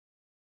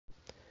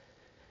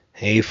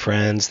Hey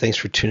friends, thanks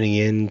for tuning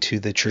in to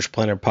the Church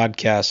Planter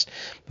Podcast.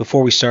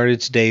 Before we started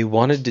today,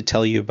 wanted to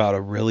tell you about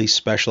a really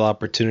special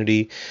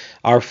opportunity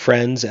our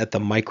friends at the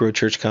Micro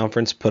Church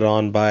Conference put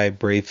on by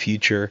Brave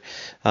Future,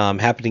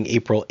 happening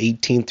April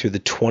 18th through the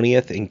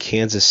 20th in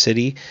Kansas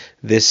City.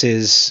 This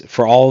is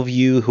for all of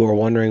you who are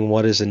wondering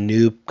what is a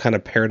new kind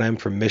of paradigm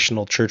for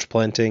missional church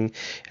planting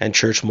and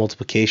church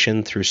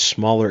multiplication through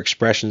smaller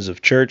expressions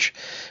of church,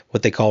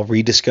 what they call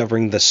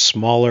rediscovering the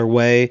smaller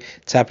way.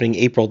 It's happening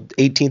April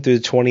 18th through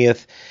the 20th.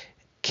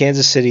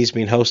 Kansas City is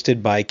being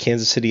hosted by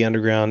Kansas City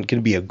Underground. Going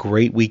to be a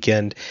great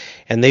weekend,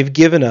 and they've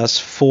given us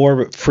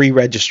 4 free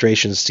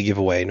registrations to give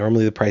away.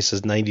 Normally the price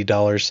is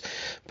 $90,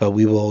 but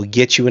we will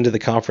get you into the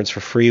conference for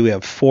free. We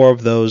have 4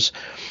 of those.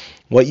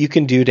 What you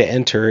can do to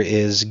enter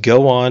is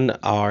go on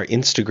our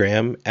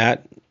Instagram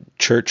at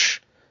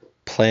Church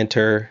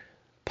Planter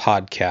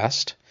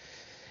Podcast,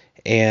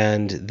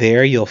 and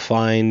there you'll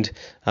find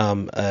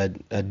a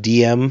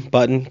DM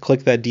button.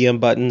 Click that DM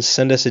button,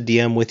 send us a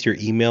DM with your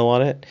email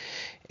on it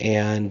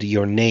and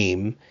your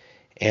name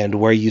and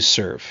where you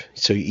serve.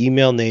 So you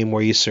email, name,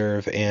 where you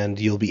serve, and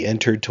you'll be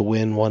entered to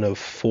win one of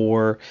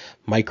 4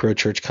 Micro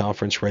Church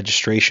Conference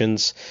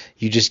registrations.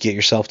 You just get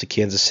yourself to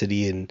Kansas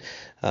City, and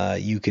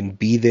you can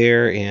be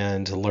there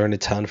and learn a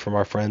ton from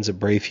our friends at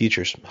Brave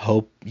Futures.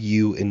 Hope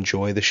you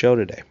enjoy the show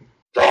today.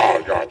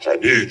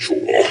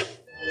 The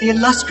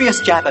illustrious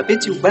Jabba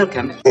bids you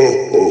welcome.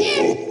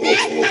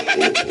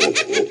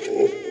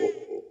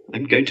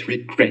 I'm going to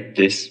regret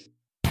this.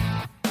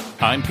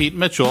 I'm Pete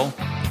Mitchell,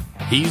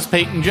 he's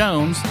Peyton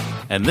Jones,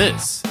 and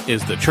this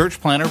is the Church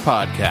Planter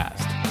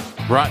Podcast,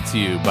 brought to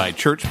you by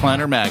Church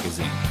Planter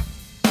Magazine.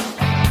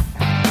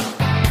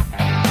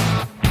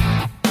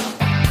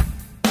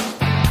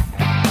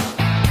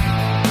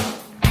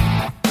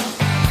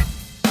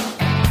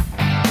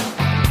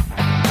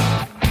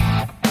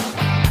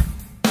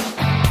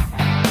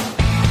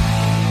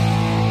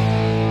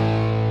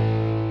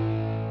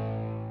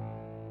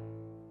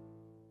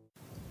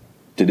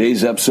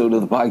 Today's episode of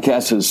the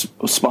podcast is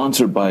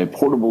sponsored by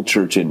Portable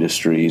Church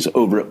Industries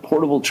over at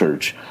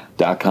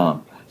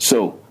portablechurch.com.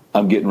 So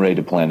I'm getting ready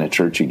to plant a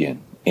church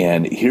again.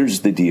 And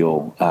here's the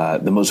deal.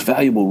 The most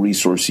valuable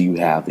resource you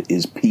have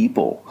is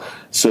people.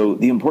 So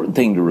the important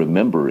thing to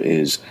remember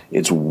is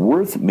it's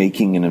worth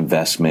making an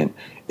investment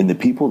in the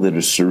people that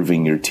are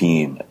serving your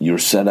team, your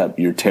setup,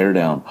 your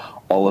teardown,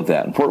 all of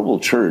that. And Portable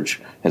Church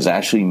has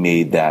actually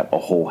made that a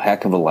whole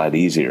heck of a lot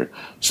easier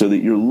so that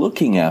you're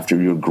looking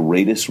after your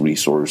greatest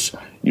resource,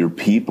 your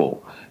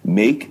people.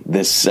 Make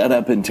the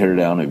setup and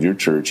teardown of your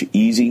church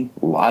easy,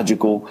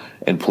 logical,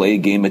 and play a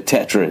game of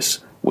Tetris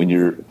when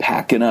you're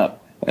packing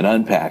up and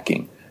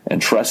unpacking. And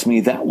trust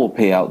me, that will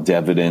pay out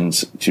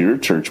dividends to your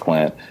church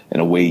plant in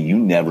a way you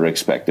never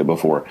expected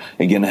before.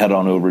 Again, head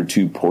on over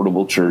to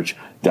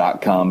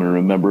portablechurch.com. And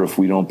remember, if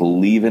we don't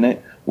believe in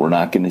it, we're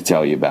not going to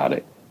tell you about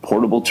it.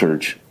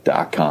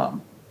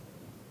 portablechurch.com.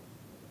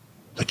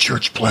 The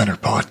Church Planter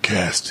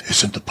Podcast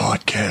isn't the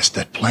podcast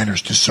that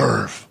planners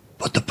deserve,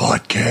 but the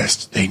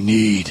podcast they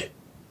need.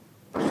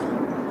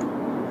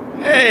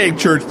 Hey,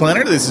 Church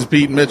Planter, this is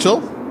Pete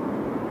Mitchell.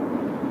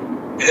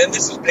 And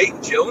this is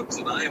Peyton Jones,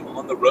 and I am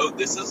on the road.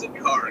 This is a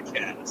car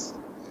cast.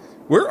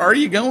 Where are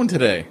you going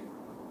today?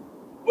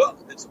 Well,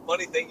 it's a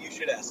funny thing you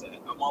should ask that.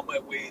 I'm on my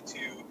way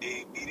to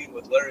a meeting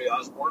with Larry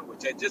Osborne,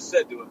 which I just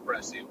said to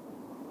impress you.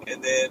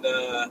 And then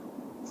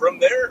from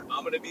there,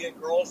 I'm going to be in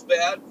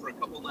Carlsbad for a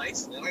couple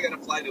nights, and then I got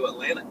to fly to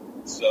Atlanta.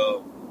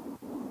 So,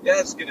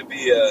 yeah, it's going to be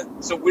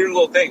it's a weird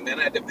little thing, man.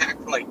 I had to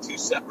pack for like 2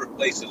 separate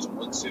places in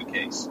one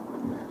suitcase.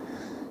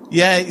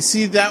 Yeah,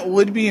 see, that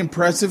would be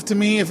impressive to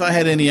me if I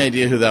had any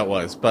idea who that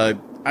was, but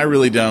I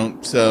really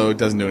don't, so it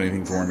doesn't do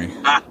anything for me.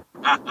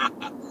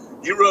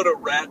 He wrote a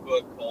rad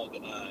book called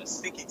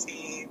Sticky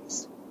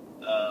Teams.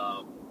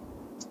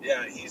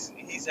 Yeah,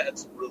 he's had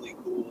some really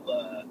cool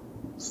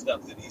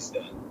stuff that he's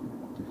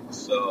done.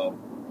 So,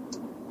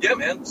 yeah,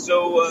 man.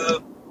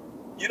 So,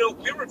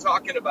 we were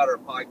talking about our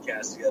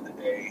podcast the other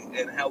day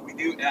and how we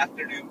do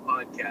afternoon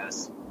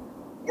podcasts.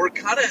 We're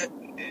kind of,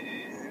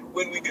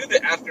 when we do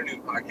the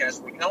afternoon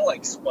podcast, we're kind of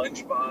like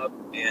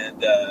SpongeBob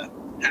and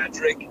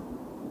Patrick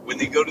when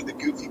they go to the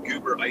Goofy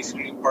Goober ice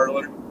cream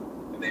parlor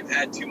and they've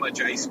had too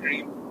much ice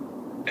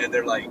cream and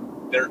they're like,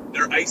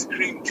 they're ice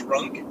cream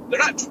drunk. They're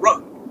not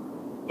drunk,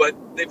 but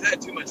they've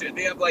had too much.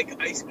 They have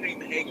like ice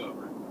cream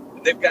hangover.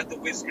 And they've got the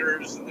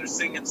whiskers and they're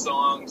singing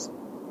songs.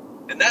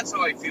 And that's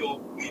how I feel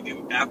we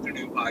do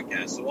afternoon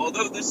podcasts. So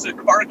although this is a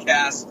car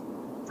cast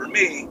for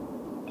me,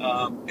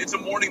 it's a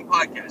morning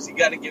podcast. You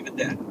got to give it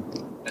that.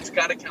 That's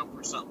got to count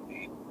for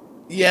something.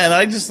 Yeah, and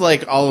I just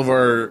like all of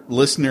our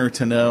listener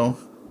to know,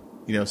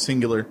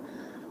 singular,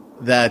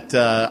 that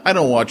I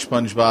don't watch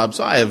SpongeBob,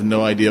 so I have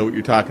no idea what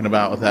you're talking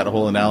about with that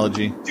whole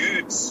analogy.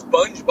 Dude,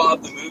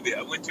 SpongeBob the movie.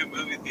 I went to a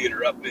movie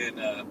theater up in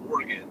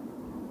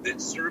Oregon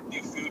that served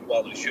you food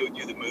while it showed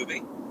you the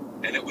movie.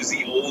 And it was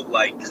the old,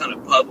 like, kind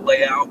of pub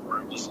layout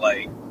where it was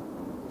like,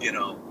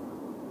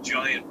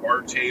 giant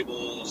bar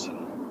tables.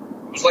 And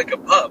it was like a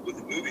pub with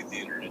a movie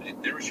theater in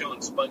it. They were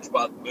showing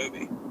SpongeBob the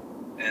movie.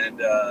 and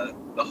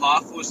the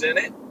Hoff was in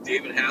it.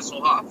 David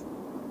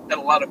Hasselhoff had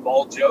a lot of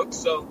bald jokes,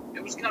 so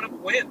it was kind of a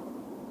win.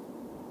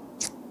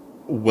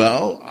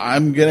 Well,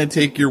 I'm gonna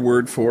take your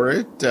word for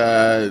it.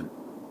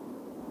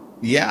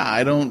 Yeah,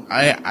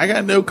 I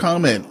got no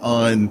comment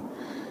on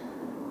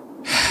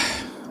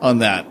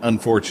that.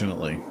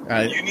 Unfortunately,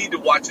 You need to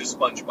watch a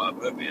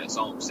SpongeBob movie. That's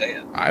all I'm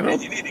saying.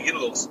 You need to get a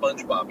little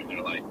SpongeBob in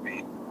your life,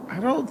 Pete. I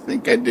don't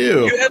think I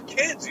do. You have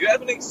kids. You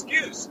have an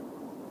excuse.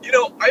 You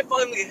know, I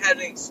finally had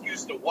an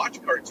excuse to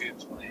watch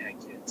cartoons when I had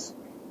kids.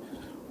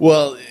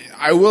 Well,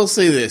 I will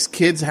say this.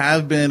 Kids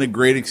have been a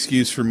great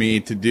excuse for me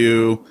to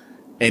do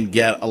and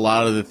get a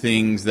lot of the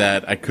things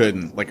that I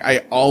couldn't. Like,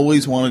 I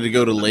always wanted to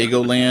go to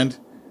Legoland,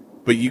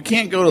 but you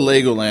can't go to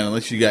Legoland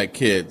unless you got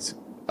kids.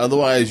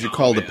 Otherwise, you're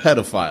called a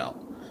pedophile.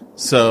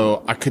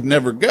 So I could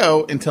never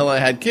go until I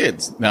had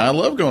kids. Now, I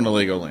love going to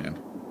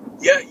Legoland.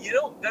 Yeah, you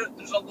know,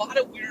 there's a lot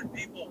of weird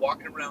people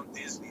walking around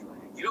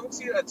Disneyland. You don't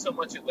see that so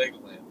much at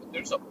Legoland, but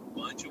there's a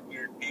bunch of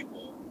weird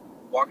people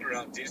walking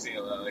around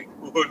Disneyland like,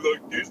 oh, I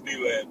like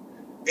Disneyland.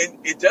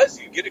 And it does,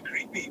 you get a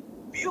creepy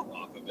feel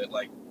off of it.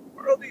 Like,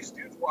 why are all these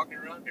dudes walking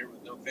around here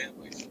with no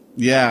families?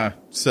 Yeah,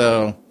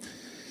 so,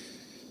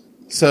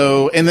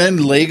 and then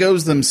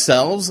Legos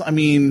themselves, I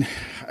mean,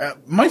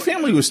 my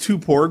family was too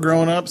poor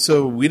growing up,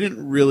 so we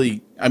didn't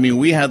really, I mean,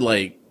 we had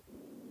like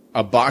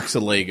a box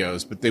of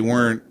Legos, but they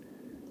weren't,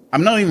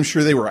 I'm not even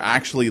sure they were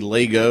actually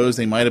Legos.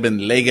 They might have been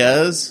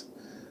Legos.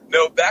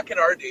 No, back in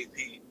our day,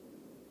 Pete,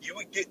 you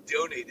would get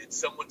donated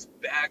someone's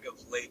bag of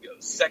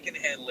Legos,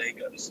 secondhand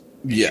Legos.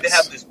 Yes. You'd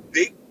have this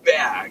big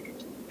bag,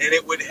 and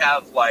it would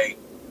have, like,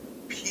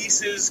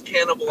 pieces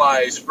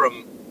cannibalized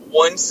from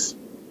once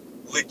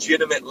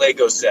legitimate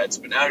Lego sets.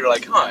 But now you're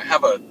like, I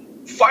have a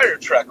fire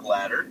truck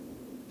ladder,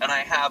 and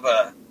I have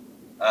a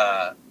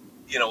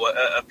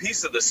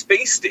piece of the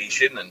space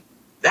station, and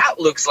that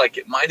looks like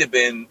it might have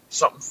been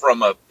something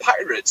from a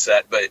pirate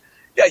set. But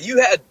yeah,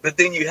 but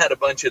then you had a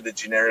bunch of the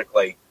generic,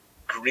 like,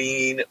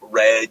 green,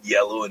 red,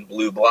 yellow, and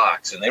blue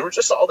blocks, and they were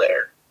just all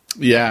there.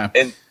 Yeah.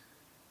 And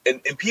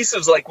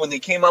pieces like when they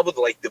came up with,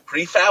 like, the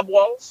prefab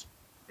walls,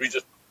 where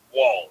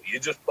you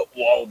just put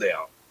wall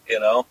down, you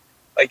know?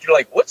 Like, you're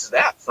like, what's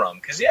that from?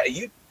 Because, yeah,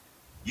 you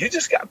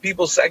just got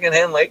people's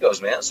secondhand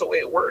Legos, man. That's the way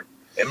it worked.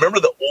 And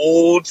remember the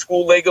old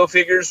school Lego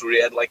figures where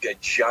you had, like, a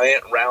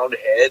giant round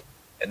head,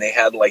 and they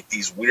had, like,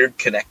 these weird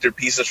connector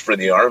pieces for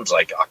the arms,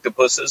 like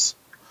octopuses?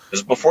 It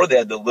was before they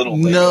had the little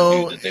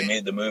Lego dude that they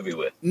made the movie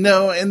with.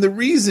 No, and the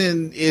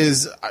reason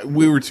is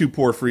we were too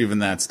poor for even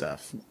that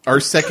stuff.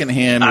 Our second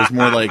hand was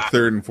more like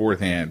third and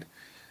fourth hand.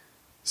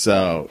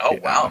 So,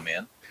 wow,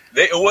 man.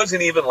 It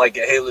wasn't even like,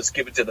 hey, let's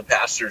give it to the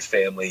pastor's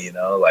family, you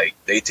know, like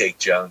they take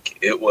junk.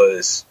 It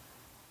was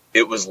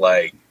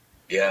like,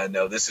 yeah,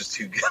 no, this is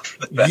too good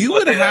for the family. You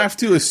would have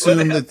to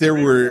assume that there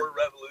were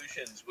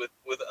revolutions with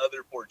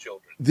other poor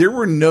children. There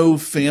were no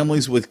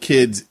families with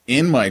kids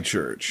in my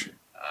church.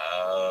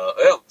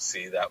 Well,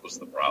 see, that was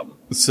the problem.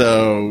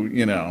 So,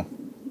 you know,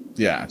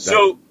 yeah.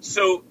 So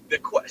the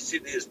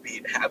question is,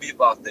 Pete, have you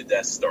bought the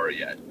Death Star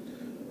yet?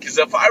 Because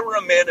if I were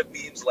a man of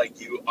means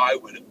like you, I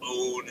would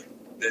own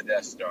the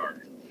Death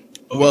Star.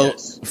 Oh, well,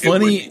 yes,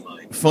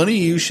 funny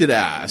you should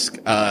ask.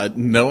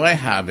 No, I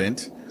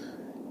haven't.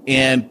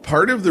 And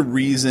part of the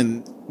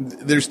reason,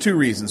 there's two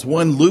reasons.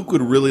 One, Luke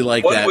would really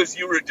like that. One was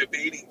you were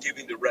debating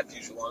giving to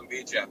Refuge Long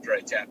Beach after I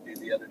tapped you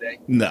the other day.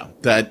 No,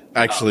 that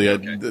actually,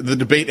 okay. The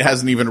debate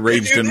hasn't even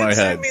raged in my head. You didn't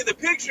send me the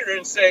picture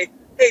and say,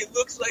 hey,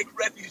 looks like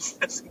Refuge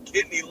doesn't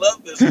get any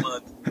love this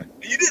month.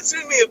 You didn't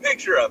send me a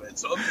picture of it,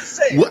 so I'm just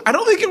saying. Well, I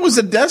don't think it was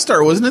a Death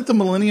Star. Wasn't it the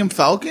Millennium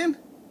Falcon?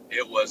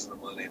 It was the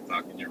Millennium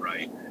Falcon, you're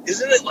right.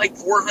 Isn't it like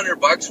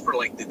 $400 for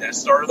like the Death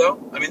Star though?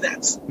 I mean,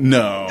 that's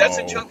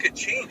a chunk of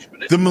change.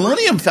 But the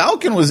Millennium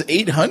Falcon was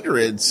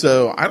 $800,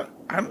 so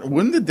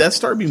wouldn't the Death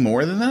Star be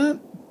more than that?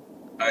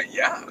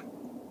 Yeah.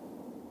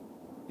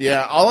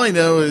 Yeah, all I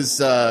know is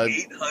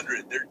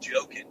 $800. They're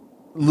joking.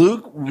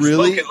 Luke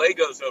really smoking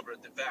Legos over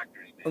at the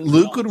factory. Man.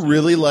 Luke would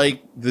really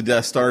like the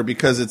Death Star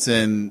because it's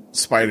in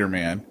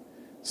Spider-Man,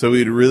 so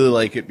he'd really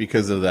like it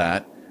because of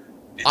that.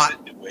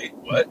 Wait,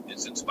 what?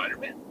 It's in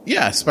Spider-Man?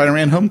 Yeah,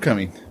 Spider-Man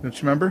Homecoming. Don't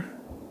you remember?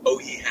 Oh,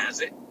 he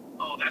has it?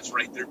 Oh, that's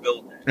right. They're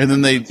building it. And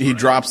then he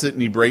drops it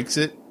and he breaks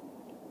it.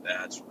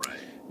 That's right.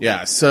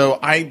 Yeah. So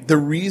the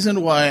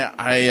reason why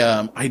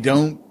I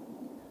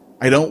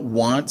don't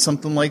want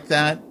something like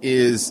that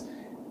is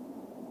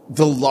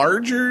the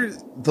larger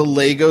the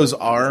Legos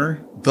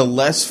are, the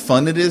less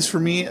fun it is for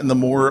me, and the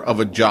more of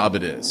a job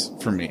it is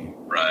for me.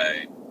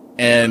 Right.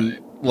 And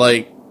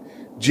like,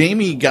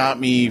 Jamie got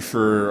me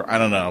for, I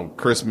don't know,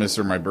 Christmas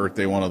or my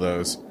birthday, one of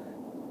those,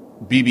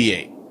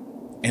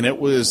 BB-8. And it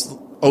was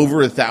over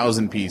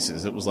 1,000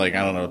 pieces. It was like,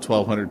 I don't know,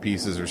 1,200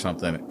 pieces or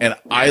something. And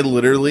I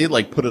literally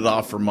like put it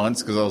off for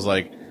months because I was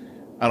like,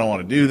 I don't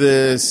want to do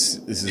this.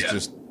 This is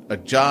just a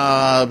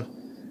job.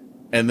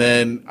 And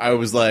then I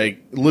was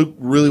like, Luke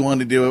really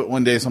wanted to do it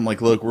one day. So I'm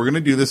like, look, we're going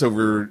to do this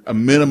over a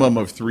minimum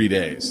of 3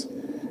 days.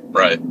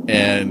 Right.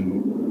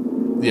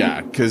 And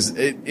yeah, because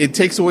it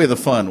takes away the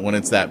fun when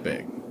it's that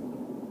big.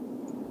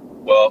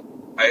 Well,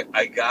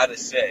 I gotta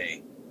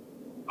say,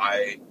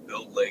 I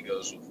build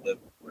Legos with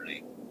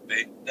Liberty.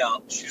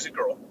 Now, she's a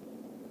girl,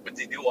 but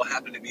they do all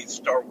happen to be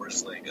Star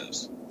Wars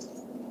Legos.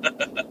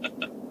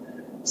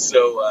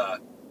 So,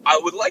 I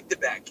would like the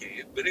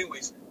Batcave, but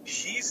anyways,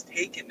 she's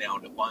taken now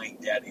to buying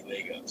Daddy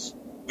Legos,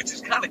 which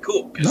is kind of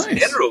cool, because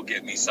Nice. Andrew will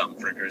give me something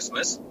for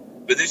Christmas,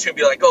 but then she'll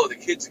be like, oh, the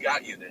kids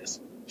got you this.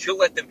 She'll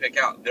let them pick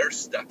out. They're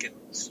stuck in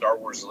Star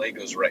Wars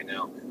Legos right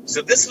now.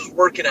 So this is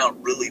working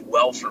out really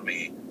well for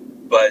me,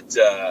 but,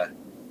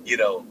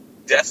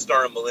 Death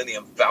Star and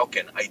Millennium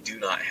Falcon, I do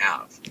not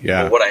have.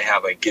 Yeah. But what I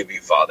have, I give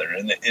you, Father.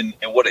 And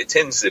what it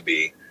tends to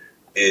be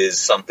is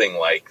something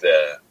like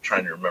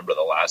trying to remember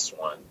the last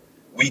one.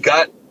 We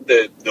got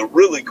the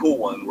really cool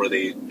one where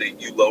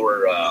you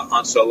lower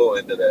Han Solo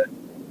into the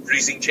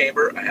freezing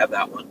chamber. I have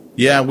that one.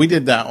 Yeah, we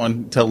did that one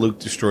until Luke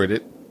destroyed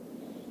it.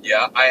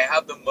 Yeah, I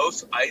have the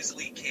Mos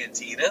Eisley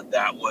Cantina.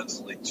 That one's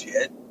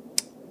legit.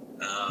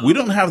 We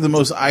don't have the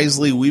Mos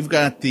Eisley. We've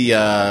got the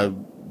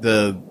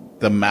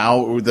Mao,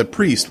 or the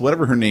priest,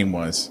 whatever her name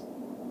was.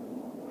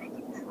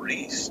 The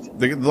priest.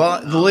 The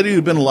lady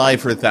who'd been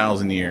alive for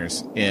 1,000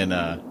 years in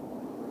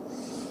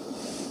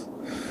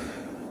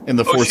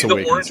The Force she's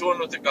Awakens. The orange one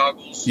with the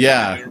goggles.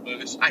 Yeah. The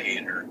movies. I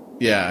hate her.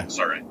 Yeah.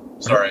 Sorry.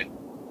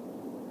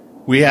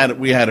 We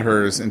had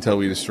hers until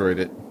we destroyed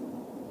it.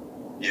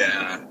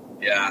 Yeah.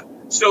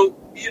 So,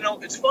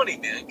 it's funny,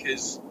 man,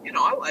 because, I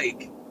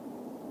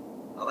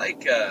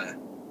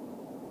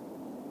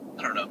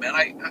don't know, man.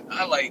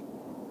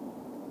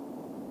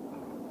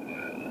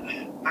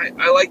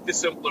 I like the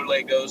simpler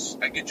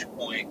Legos. I get your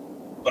point,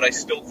 but I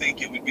still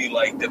think it would be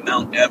like the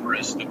Mount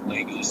Everest of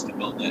Legos to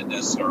build that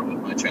Death Star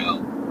with my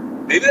child.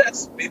 Maybe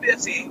that's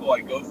the angle I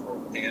go for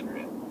with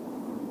Andrea.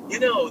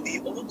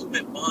 The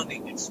ultimate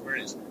bonding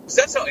experience. Because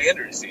that's how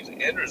Andrea sees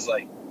it. Andrea's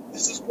like,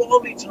 this is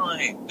quality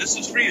time. This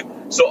is for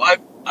you. So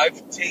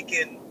I've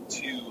taken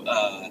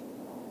to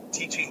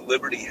teaching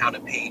Liberty how to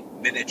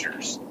paint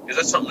miniatures, because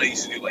that's something I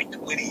used to do like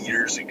 20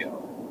 years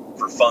ago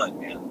for fun,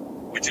 man.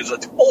 Which is a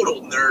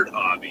total nerd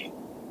hobby.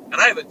 And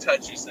I haven't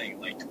touched these things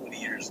in like 20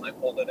 years, and I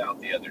pulled it out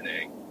the other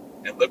day.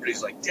 And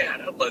Liberty's like, Dad,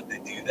 I'd love to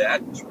do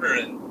that. Because we're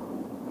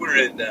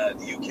in the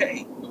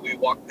UK, and we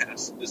walked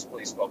past this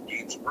place called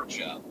Games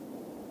Workshop.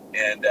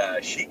 And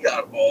she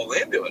got all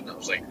into it. And I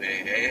was like,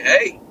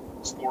 hey,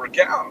 score a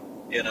count,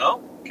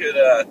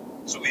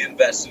 So we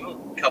invested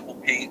in a couple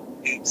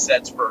paint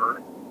sets for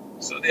her.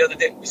 So the other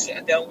day we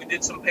sat down, we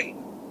did some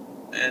painting.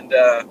 And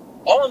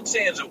all I'm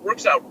saying is it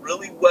works out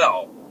really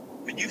well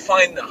when you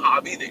find the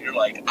hobby that you're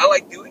like, I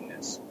like doing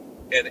this.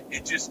 And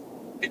it just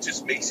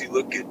makes you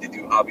look good to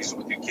do hobbies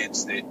with your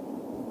kids that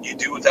you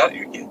do without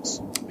your kids.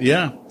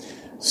 Yeah.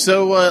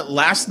 So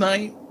last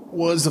night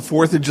was the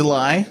 4th of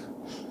July.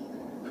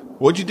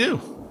 What'd you do?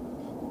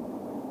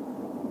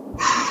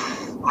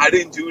 I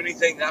didn't do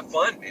anything that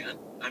fun, man.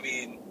 I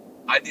mean,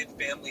 I did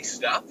family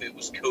stuff. It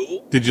was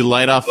cool. Did you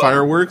light off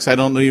fireworks? I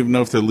don't even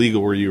know if they're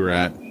legal where you were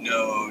at.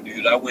 No,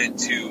 dude. I went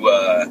to,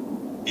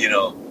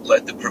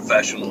 let the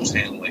professionals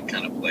handle it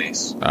kind of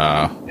place.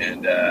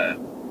 And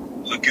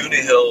Laguna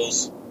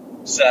Hills,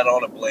 sat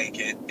on a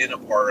blanket in a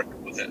park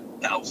with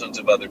thousands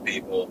of other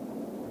people.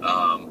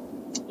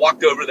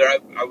 Walked over there.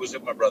 I was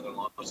at my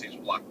brother-in-law's. He's a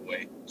block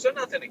away. So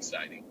nothing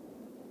exciting.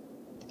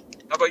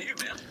 How about you,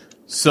 man?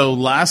 So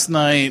last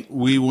night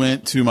we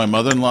went to my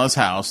mother-in-law's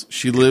house.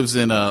 She lives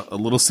in a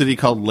little city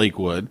called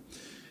Lakewood.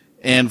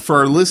 And for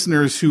our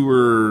listeners who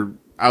are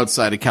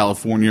outside of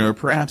California, or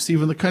perhaps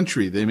even the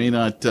country, they may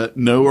not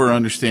know or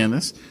understand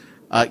this.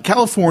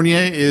 California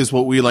is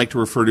what we like to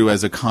refer to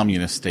as a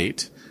communist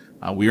state.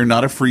 We are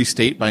not a free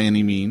state by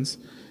any means.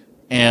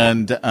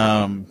 And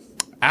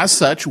as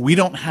such, we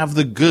don't have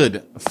the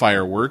good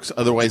fireworks,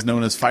 otherwise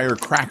known as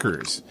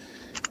firecrackers.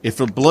 If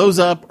it blows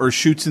up or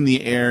shoots in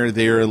the air,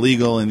 they are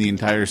illegal in the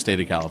entire state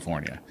of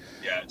California.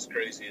 Yeah, it's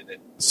crazy, isn't it?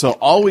 So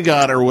all we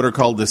got are what are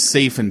called the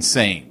safe and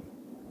sane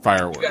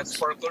fireworks. You got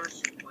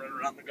sparklers running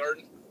around the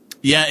garden?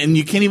 Yeah, and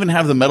you can't even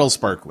have the metal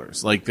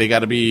sparklers. Like, they got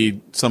to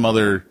be some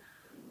other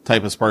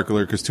type of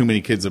sparkler because too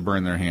many kids have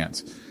burned their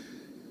hands.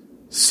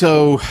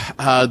 So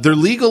they're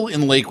legal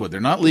in Lakewood. They're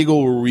not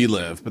legal where we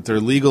live, but they're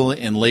legal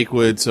in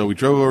Lakewood. So we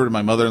drove over to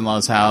my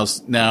mother-in-law's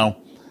house.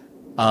 Now,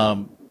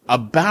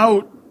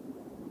 about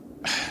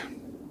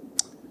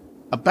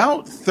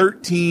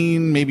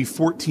 13, maybe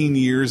 14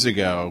 years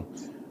ago,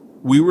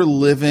 we were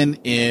living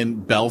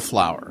in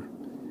Bellflower.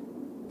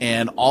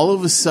 And all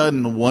of a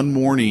sudden, one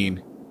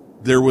morning,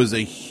 there was a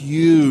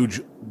huge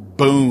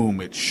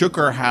boom. It shook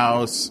our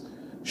house,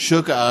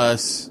 shook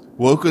us,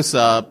 woke us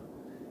up.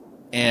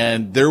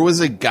 And there was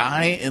a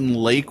guy in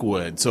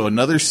Lakewood, so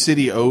another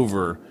city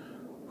over,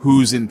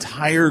 whose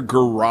entire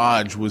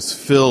garage was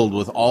filled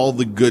with all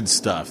the good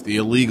stuff, the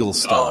illegal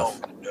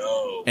stuff. Oh,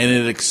 no. And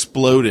it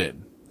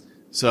exploded.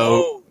 So,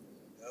 Oh,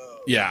 no.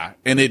 yeah.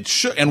 And it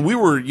shook, and we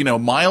were,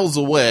 miles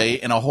away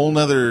in a whole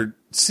nother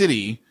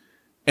city,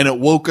 and it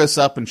woke us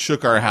up and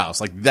shook our house.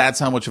 Like, that's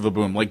how much of a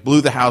boom. Like,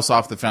 blew the house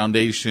off the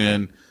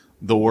foundation,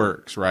 the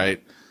works,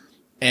 right?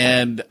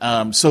 And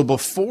so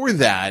before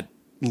that,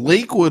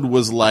 Lakewood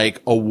was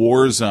like a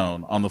war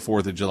zone on the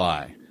 4th of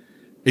July.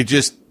 It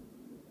just,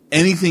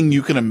 anything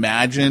you can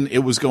imagine, it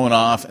was going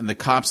off, and the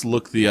cops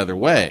looked the other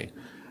way.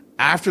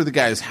 After the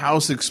guy's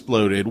house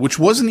exploded, which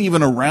wasn't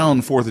even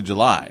around 4th of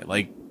July,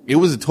 like, it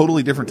was a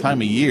totally different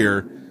time of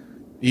year.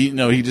 He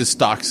just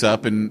stocks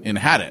up and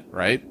had it,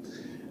 right?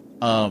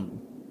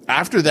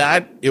 After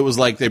that, it was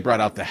like they brought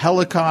out the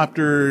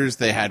helicopters,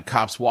 they had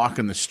cops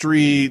walking the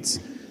streets,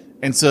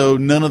 and so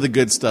none of the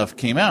good stuff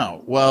came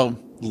out. Well,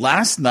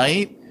 last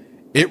night,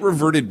 it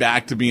reverted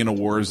back to being a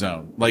war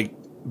zone. Like,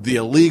 the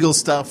illegal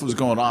stuff was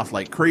going off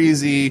like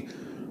crazy.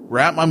 We're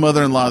at my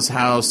mother-in-law's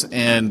house,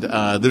 and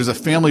there's a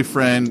family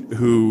friend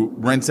who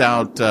rents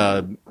out,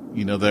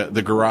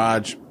 the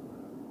garage.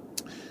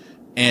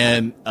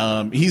 And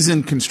he's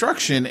in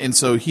construction, and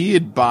so he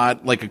had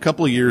bought, like a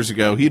couple of years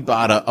ago, he had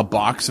bought a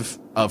box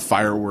of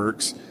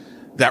fireworks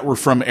that were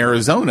from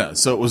Arizona.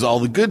 So it was all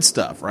the good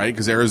stuff, right?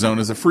 Because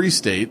Arizona's a free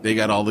state. They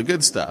got all the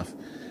good stuff.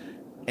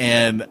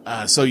 And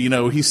so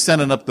he's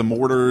sending up the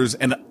mortars,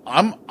 and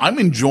I'm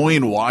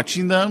enjoying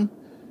watching them.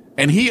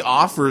 And he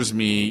offers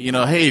me,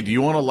 hey, do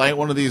you want to light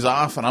one of these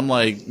off? And I'm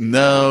like,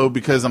 no,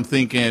 because I'm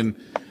thinking,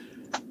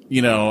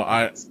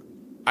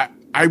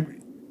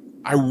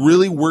 I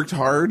really worked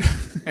hard,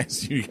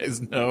 as you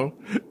guys know,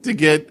 to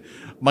get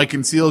my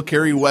concealed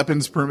carry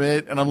weapons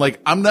permit. And I'm like,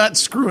 I'm not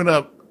screwing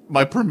up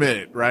my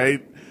permit,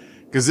 right?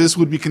 Because this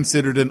would be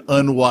considered an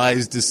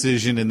unwise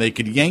decision, and they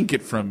could yank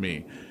it from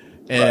me.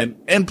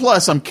 And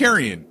plus, I'm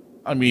carrying.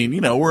 I mean,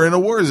 we're in a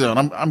war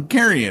zone. I'm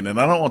carrying, and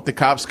I don't want the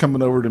cops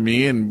coming over to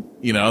me and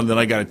then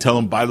I got to tell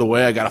them, by the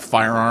way, I got a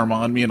firearm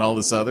on me and all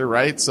this other,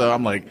 right? So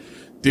I'm like,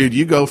 dude,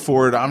 you go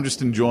for it. I'm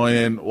just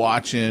enjoying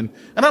watching,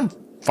 and I'm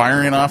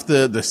firing off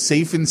the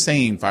safe and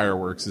sane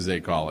fireworks, as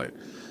they call it.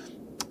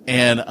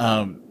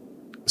 And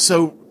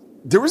so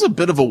there was a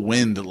bit of a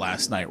wind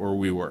last night where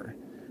we were.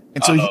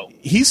 And so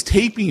he's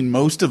taping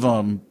most of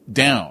them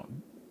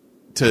down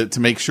to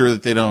make sure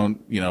that they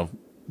don't,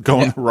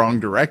 go in the wrong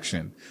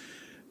direction.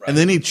 Right. And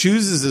then he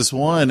chooses this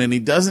one, and he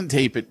doesn't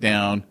tape it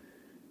down.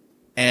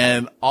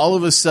 And all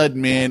of a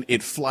sudden, man,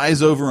 it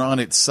flies over on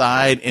its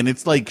side, and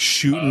it's like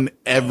shooting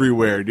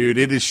everywhere, dude.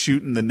 It is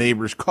shooting the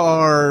neighbor's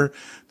car,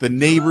 the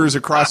neighbors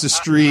across the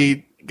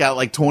street, got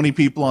like 20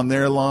 people on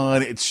their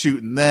lawn. It's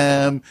shooting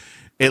them.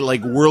 It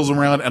like whirls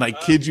around, and I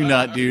kid you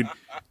not, dude,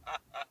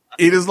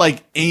 it is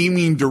like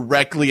aiming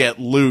directly at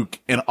Luke,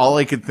 and all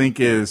I could think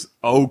is,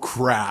 oh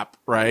crap,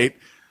 right?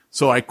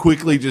 So I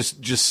quickly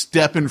just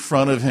step in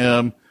front of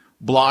him,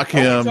 block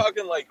him. Are you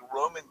talking like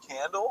Roman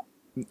candle?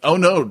 Oh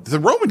no, the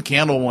Roman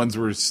candle ones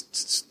were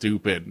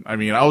stupid. I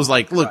mean, I was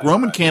like, look,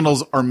 Roman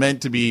candles are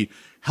meant to be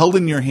held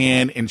in your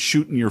hand and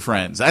shooting your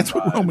friends. That's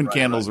what Roman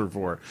candles are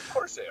for. Of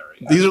course they are.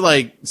 Yeah. These are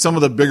like some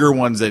of the bigger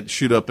ones that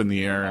shoot up in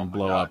the air and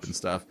blow up and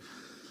stuff.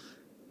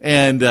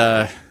 And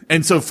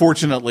so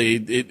fortunately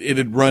it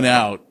had run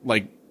out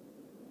like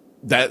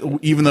that,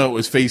 even though it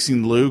was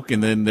facing Luke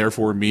and then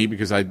therefore me,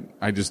 because I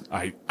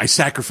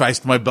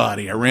sacrificed my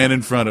body. I ran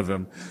in front of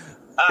him.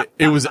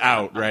 It was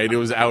out, right? It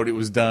was out. It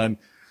was done.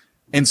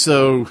 And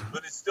so,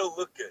 but it still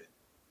looked good.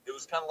 It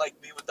was kind of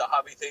like me with the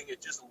hobby thing.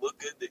 It just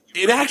looked good that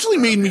you. It actually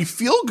made me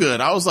feel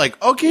good. I was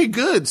like, okay,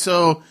 good.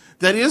 So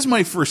that is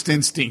my first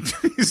instinct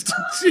is to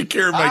take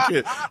care of my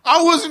kid.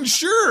 I wasn't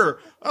sure.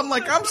 I'm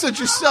like, I'm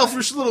such a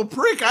selfish little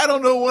prick. I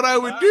don't know what I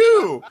would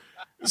do.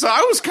 So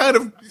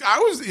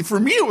for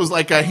me, it was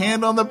like a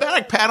hand on the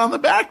back, pat on the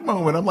back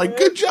moment. I'm like,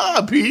 good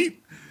job, Pete.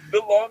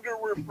 The longer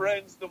we're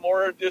friends, the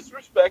more our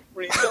disrespect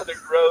for each other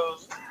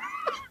grows.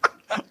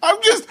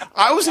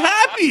 I was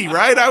happy,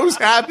 right? I was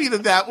happy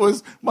that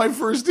was my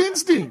first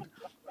instinct.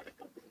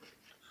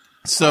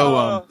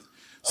 So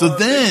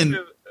then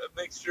a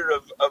mixture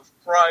of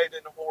pride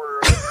and horror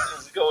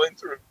is going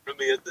through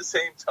me at the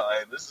same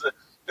time. This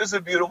is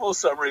a beautiful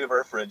summary of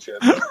our friendship.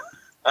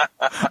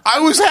 I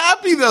was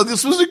happy though.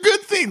 This was a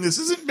good thing. This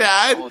isn't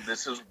bad. Oh,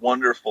 this is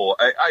wonderful.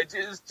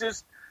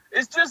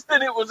 It's just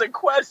that it was a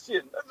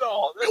question. That's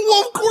all.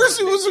 Well, of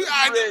course it was.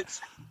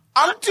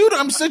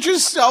 I'm such a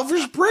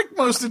selfish prick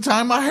most of the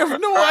time. I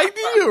have no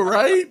idea,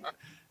 right?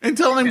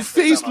 Until I'm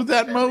faced with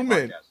that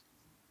moment.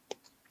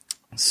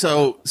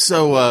 So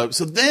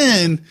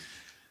then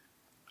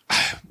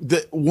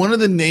one of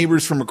the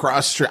neighbors from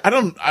across the street, I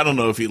don't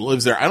know if he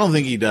lives there. I don't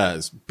think he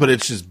does, but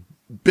it's just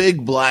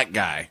big black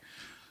guy.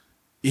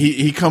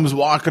 He comes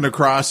walking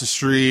across the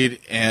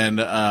street and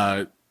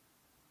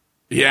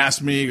he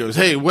asked me, he goes,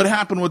 "Hey, what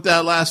happened with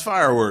that last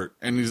firework?"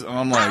 And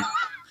I'm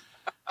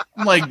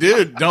like,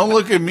 dude, don't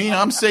look at me.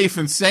 I'm safe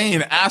and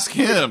sane. Ask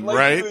him, like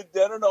right? You had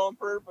done it on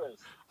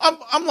purpose.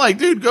 I'm like,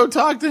 dude, go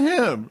talk to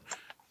him.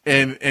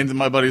 And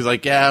my buddy's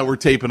like, yeah, we're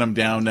taping them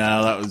down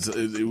now.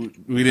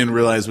 We didn't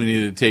realize we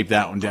needed to tape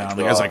that one down.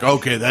 The guy's like,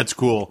 okay, that's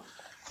cool.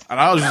 And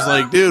I was just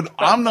like, dude,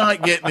 I'm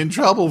not getting in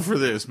trouble for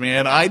this,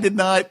 man. I did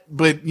not,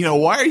 but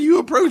why are you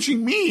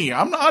approaching me?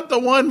 I'm not the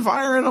one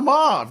firing them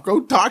off. Go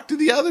talk to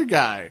the other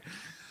guy.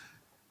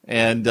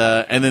 And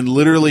then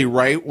literally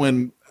right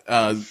when,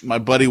 my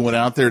buddy went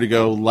out there to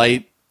go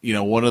light,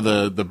 one of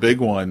the big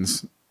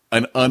ones,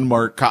 an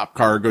unmarked cop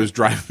car goes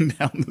driving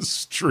down the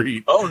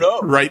street. Oh, no.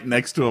 Right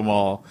next to them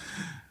all.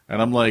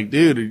 And I'm like,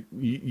 dude,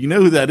 you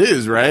know who that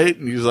is, right?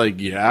 And he's like,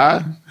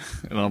 yeah.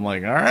 And I'm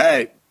like, all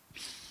right.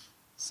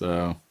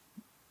 So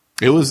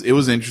it was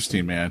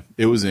interesting, man.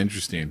 It was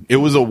interesting. It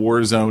was a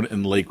war zone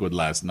in Lakewood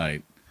last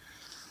night.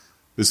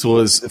 This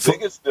was the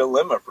biggest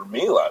dilemma for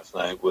me last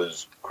night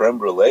was creme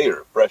brulee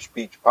or fresh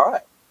peach pie.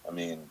 I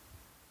mean,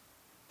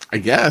 I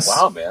guess.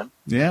 Wow, man.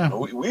 Yeah.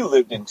 We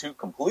lived in two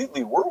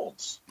completely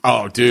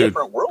Oh, dude.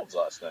 different worlds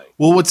last night.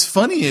 Well, what's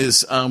funny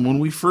is when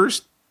we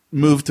first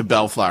moved to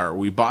Bellflower,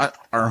 we bought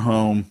our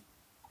home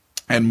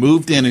and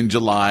moved in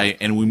July,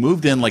 and we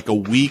moved in like a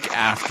week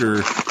after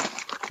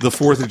the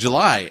 4th of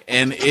July.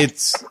 And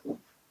it's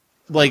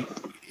like,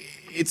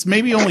 it's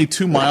maybe only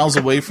 2 miles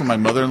away from my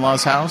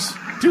mother-in-law's house.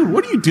 Dude,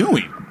 what are you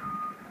doing?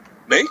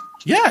 Me?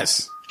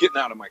 Yes. Getting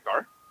out of my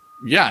car.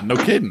 Yeah, no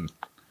kidding.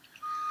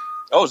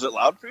 Oh, is it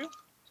loud for you?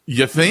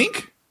 You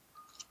think?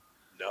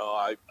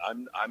 No,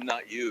 I'm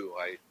not you.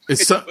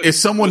 Is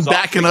someone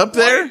backing up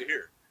there?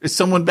 Is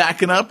someone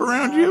backing up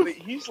around you? But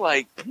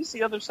he's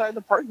the other side of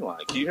the parking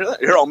lot. Can you hear that?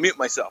 Here, I'll mute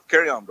myself.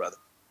 Carry on, brother.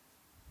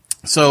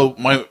 So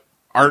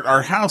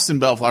our house in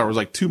Bellflower was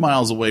like 2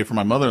 miles away from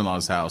my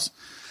mother-in-law's house.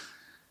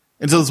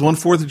 And so this one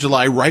 4th of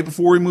July, right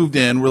before we moved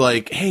in, we're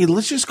like, hey,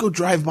 let's just go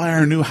drive by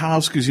our new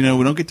house because, we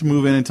don't get to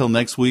move in until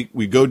next week.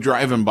 We go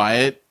driving by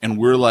it, and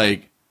we're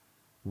like,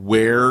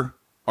 where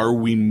are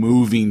we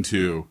moving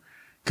to?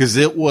 Because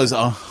it was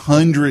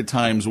 100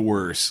 times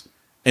worse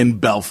in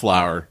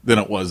Bellflower than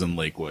it was in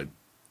Lakewood.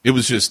 It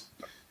was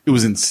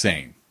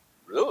insane.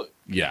 Really?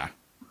 Yeah.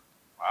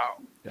 Wow.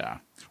 Yeah.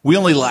 We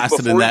only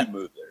lasted in that. You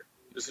moved there.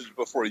 This is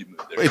before you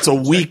moved there. It's a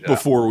week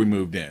before we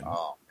moved in.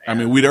 Oh, man. I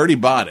mean, we'd already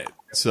bought it.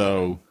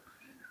 So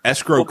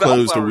escrow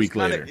closed a week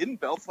later. Isn't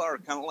Bellflower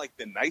kind of like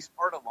the nice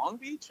part of Long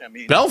Beach? I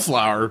mean,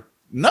 Bellflower?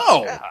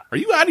 No. Yeah. Are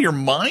you out of your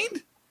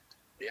mind?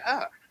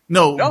 Yeah.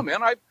 No,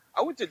 man.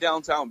 I went to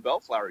downtown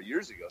Bellflower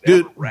years ago.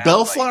 Dude,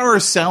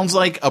 Bellflower sounds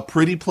like a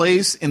pretty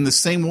place in the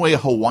same way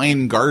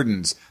Hawaiian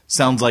Gardens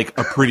sounds like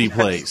a pretty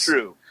place. That's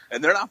true.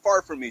 And they're not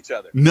far from each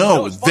other.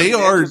 No, it's funny, they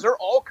are. Because they're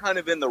all kind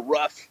of in the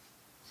rough,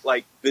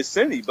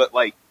 vicinity. But,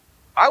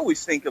 I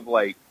always think of,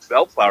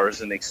 Bellflower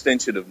as an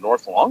extension of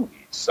North Long Beach.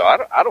 So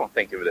I don't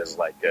think of it as,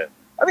 I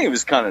think it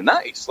was kind of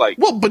nice.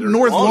 Well, but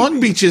North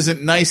Long Beach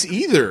isn't nice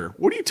either.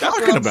 What are you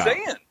talking about? That's what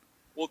I'm saying.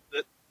 Well,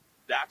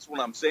 that's what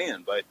I'm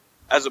saying. But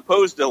as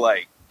opposed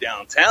to,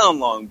 downtown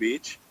Long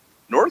Beach,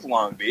 North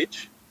Long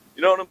Beach,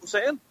 you know what I'm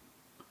saying?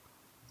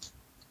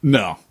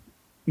 No.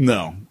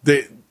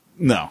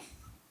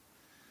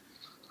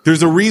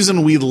 There's a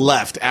reason we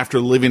left after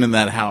living in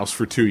that house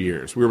for 2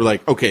 years. We were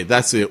like, okay,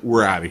 that's it.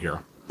 We're out of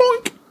here.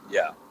 Boink.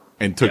 Yeah.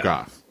 And took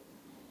off.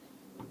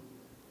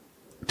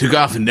 Took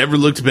off and never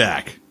looked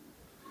back.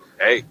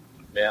 Hey,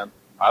 man,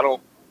 I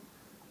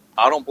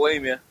don't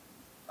blame you.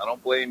 I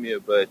don't blame you,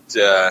 but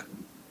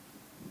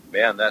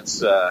man,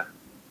 that's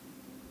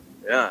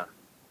yeah.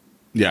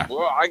 Yeah.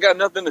 Well, I got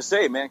nothing to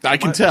say, man. I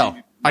can tell.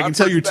 I can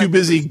tell you're too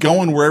busy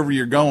going wherever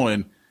you're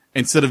going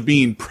instead of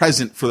being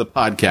present for the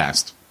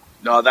podcast.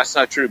 No, that's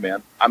not true,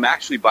 man. I'm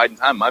actually biding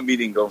time. My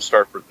meeting don't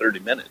start for 30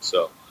 minutes,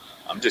 so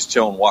I'm just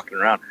chilling, walking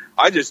around.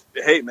 I just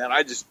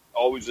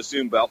always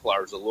assumed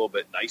Bellflower's a little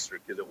bit nicer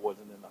because it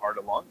wasn't in the heart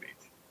of Long Beach.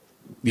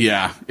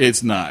 Yeah,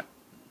 it's not.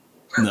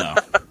 No,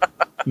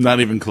 not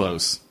even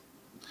close.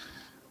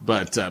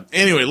 But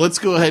anyway, let's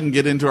go ahead and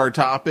get into our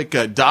topic.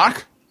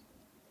 Doc?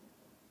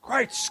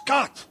 Great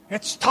Scott,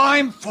 it's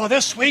time for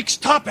this week's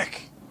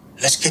topic.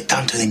 Let's get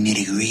down to the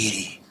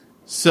nitty-gritty.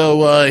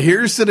 So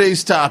here's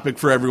today's topic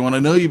for everyone. I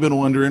know you've been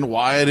wondering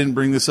why I didn't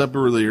bring this up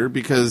earlier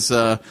because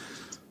I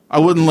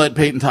wouldn't let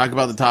Peyton talk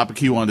about the topic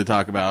he wanted to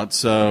talk about.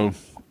 So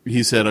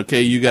he said,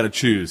 okay, you got to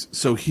choose.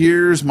 So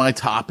here's my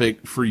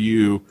topic for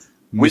you,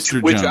 Mr.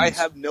 Jones. Which I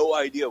have no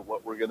idea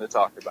what we're going to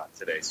talk about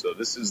today. So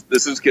this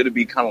is going to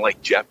be kind of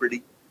like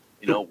Jeopardy.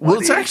 Well,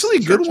 it's actually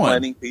a good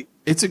one.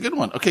 It's a good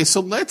one. Okay,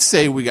 so let's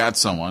say we got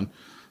someone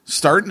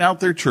starting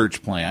out their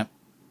church plant,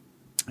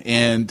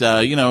 and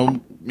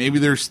maybe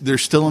they're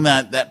still in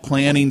that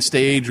planning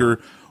stage,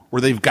 or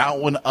they've got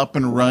one up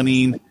and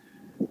running,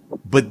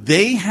 but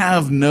they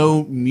have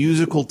no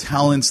musical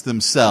talents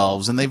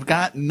themselves, and they've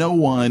got no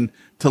one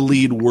to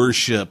lead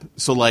worship.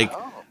 So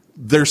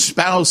their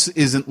spouse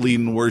isn't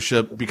leading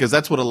worship because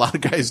that's what a lot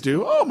of guys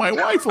do. Oh, my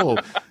wife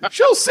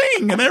she'll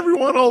sing and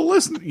everyone will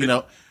listen.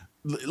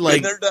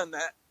 Been there, done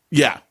that.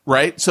 Yeah,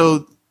 right?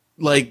 So,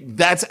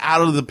 that's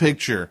out of the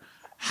picture.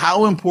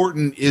 How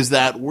important is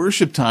that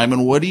worship time,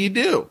 and what do you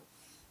do?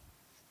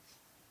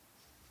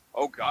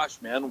 Oh, gosh,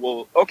 man.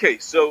 Well, okay,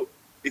 so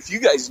if you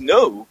guys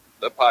know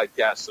the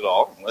podcast at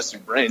all, unless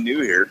you're brand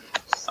new here,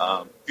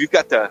 if you've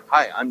got the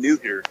 "Hi, I'm new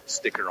here"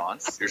 sticker on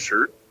your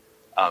shirt,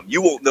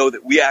 you won't know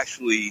that we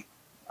actually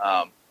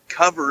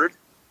covered,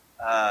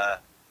 how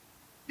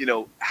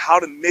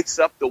to mix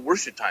up the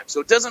worship time.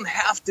 So it doesn't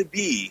have to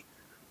be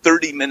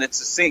 30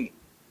 minutes of singing,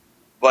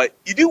 but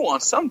you do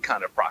want some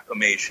kind of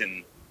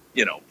proclamation,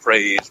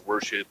 praise,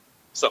 worship,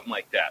 something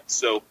like that.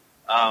 So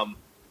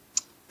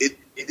it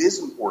is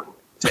important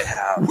to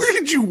have. Where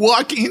did you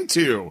walk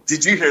into?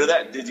 Did you hear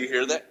that? Did you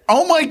hear that?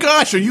 Oh my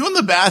gosh, are you in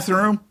the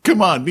bathroom?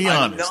 Come on, be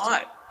honest.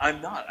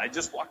 I'm not. I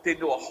just walked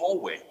into a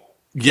hallway.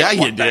 Yeah,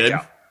 you did.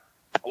 I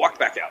walked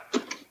back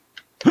out.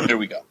 There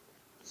we go.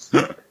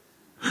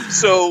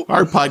 So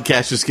our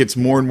podcast just gets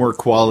more and more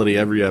quality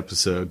every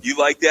episode. You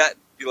like that?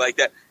 You like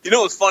that? You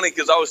know, it's funny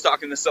because I was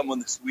talking to someone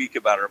this week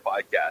about our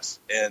podcast,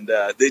 and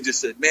they just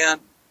said, man,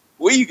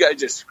 the way you guys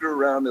just screw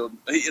around,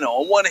 you know,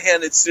 on one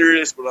hand it's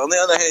serious, but on the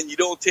other hand, you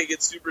don't take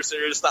it super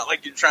serious. It's not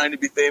like you're trying to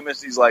be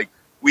famous. He's like,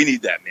 we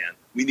need that, man.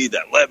 We need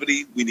that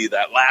levity. We need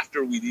that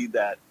laughter. We need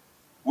that.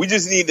 We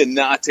just need to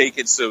not take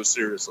it so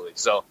seriously.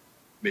 So,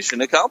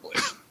 mission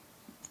accomplished.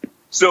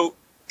 So,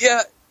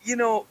 yeah, you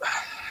know,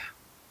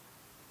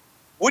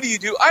 what do you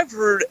do? I've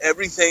heard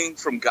everything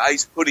from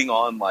guys putting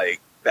on, like,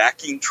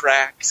 backing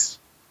tracks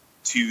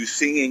to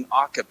singing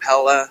a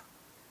cappella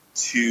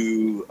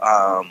to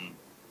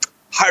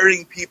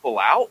hiring people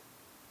out,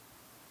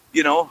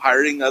 you know,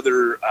 hiring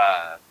other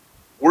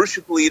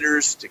worship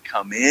leaders to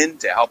come in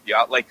to help you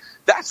out. Like,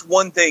 that's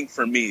one thing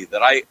for me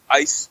that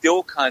I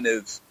still kind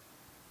of,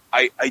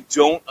 I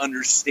don't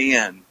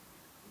understand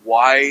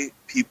why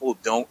people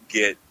don't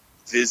get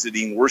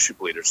visiting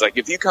worship leaders. Like,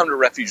 if you come to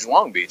Refuge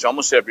Long Beach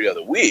almost every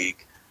other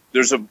week,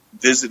 there's a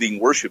visiting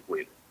worship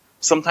leader.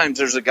 Sometimes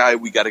there's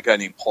we got a guy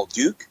named Paul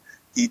Duke.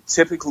 He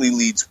typically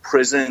leads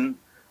prison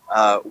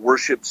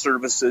worship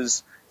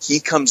services. He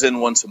comes in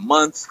once a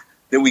month.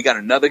 Then we got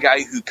another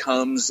guy who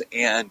comes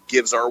and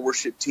gives our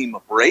worship team a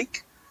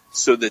break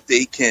so that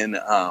they can,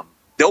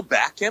 they'll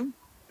back him,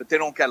 but they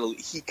don't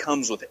he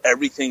comes with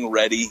everything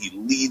ready. He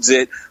leads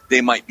it.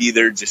 They might be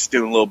there just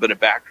doing a little bit of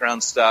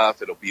background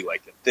stuff. It'll be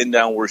like a thin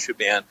down worship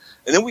band.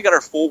 And then we got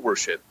our full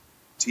worship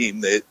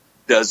team that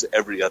does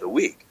every other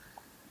week.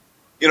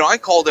 You know, I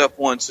called up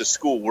once a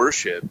school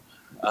worship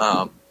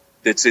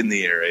that's in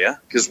the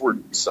area because we're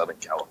in Southern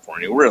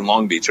California. We're in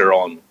Long Beach or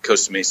on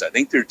Costa Mesa. I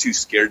think they're too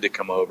scared to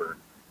come over.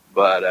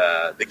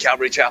 But the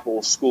Calvary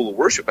Chapel School of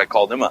Worship, I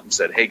called them up and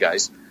said, hey,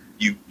 guys,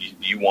 you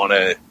want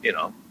to, you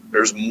know,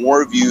 there's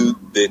more of you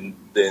than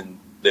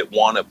that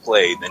want to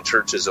play than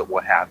churches that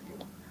what have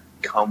you.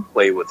 Come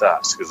play with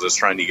us because I was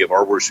trying to give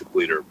our worship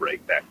leader a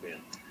break back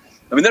then.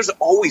 I mean, there's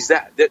always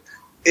that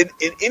in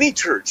any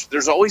church,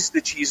 there's always the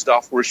cheesed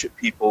off worship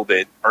people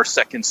that are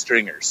second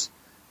stringers,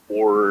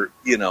 or,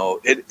 you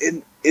know,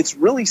 and it's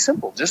really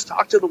simple. Just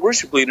talk to the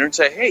worship leader and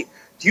say, hey,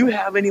 do you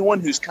have anyone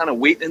who's kind of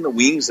waiting in the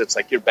wings that's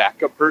like your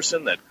backup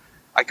person that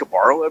I could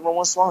borrow every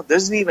once in a while? It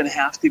doesn't even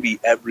have to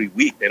be every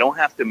week. They don't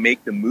have to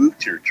make the move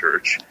to your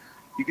church.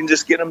 You can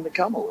just get them to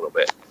come a little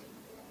bit.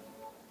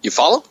 You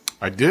follow?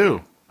 I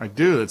do.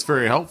 That's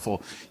very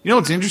helpful. You know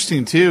what's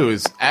interesting, too,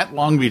 is at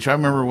Long Beach, I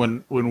remember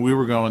when we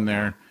were going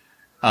there,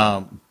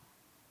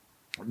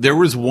 there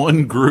was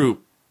one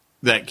group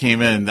that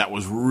came in that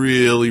was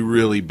really,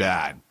 really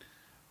bad.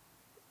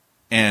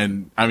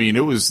 And, I mean,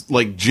 it was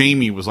like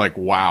Jamie was like,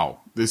 wow,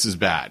 this is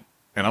bad.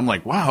 And I'm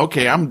like, wow,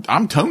 okay,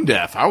 I'm tone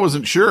deaf. I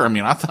wasn't sure. I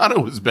mean, I thought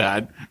it was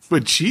bad,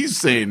 but she's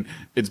saying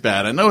it's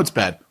bad. I know it's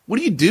bad. What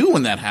do you do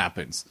when that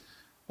happens?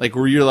 Like,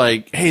 where you're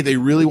like, hey, they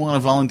really want to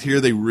volunteer.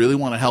 They really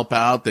want to help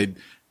out. They'd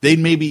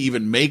maybe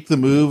even make the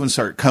move and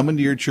start coming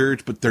to your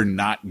church, but they're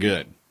not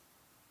good.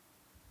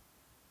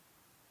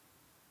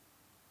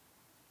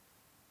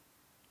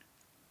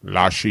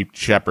 Lost sheep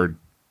shepherd.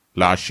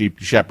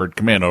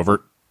 Come in,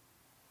 over.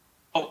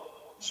 Oh,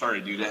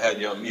 sorry, dude. I had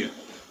you on mute.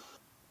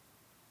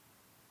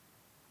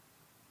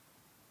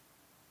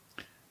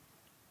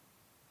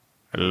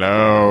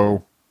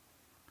 Hello.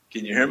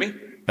 Can you hear me?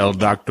 El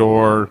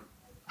Doctor.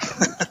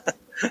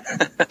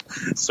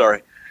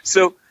 Sorry.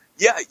 So,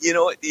 yeah, you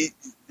know,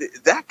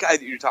 that guy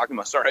that you're talking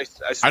about, sorry.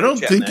 I don't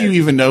think you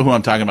even know who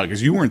I'm talking about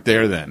because you weren't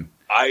there then.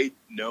 I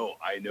know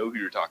who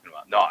you're talking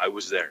about. No, I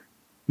was there.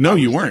 No,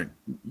 you weren't.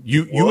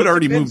 You had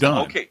already moved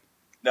on. Okay.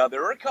 Now,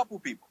 there are a couple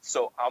people,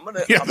 so I'm going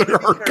to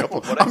there are a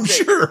couple. I'm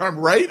sure. I'm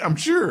right. I'm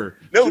sure.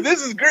 No,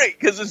 this is great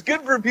because it's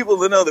good for people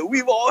to know that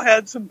we've all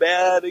had some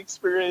bad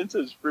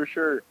experiences for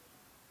sure.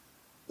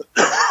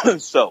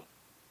 So,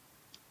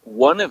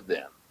 one of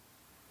them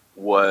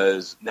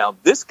was, now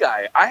this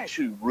guy, I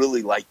actually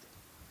really liked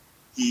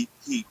him.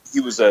 He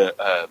was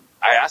I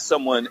asked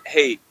someone,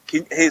 hey,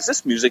 is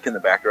this music in the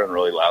background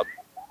really loud?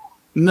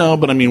 No,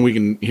 but I mean, we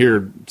can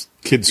hear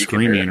kids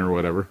screaming or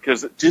whatever.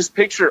 Because just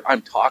picture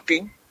I'm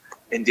talking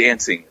and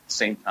dancing at the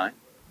same time.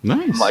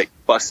 Nice. I'm like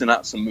busting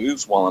out some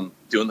moves while I'm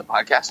doing the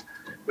podcast.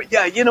 But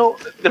yeah, you know,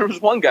 there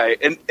was one guy,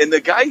 and the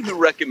guy who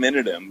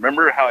recommended him,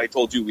 remember how I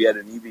told you we had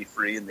an EV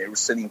free and they were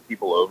sending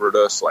people over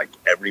to us like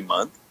every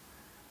month?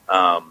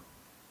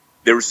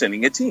 They were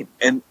sending a team.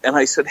 And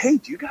I said, hey,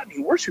 do you got any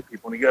worship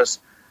people? And he goes,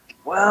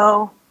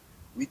 well,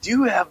 we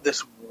do have this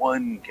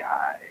one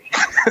guy.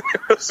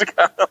 It was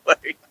kind of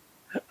like,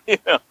 you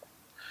know,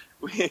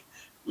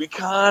 we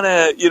kind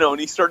of, you know, and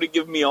he started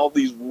giving me all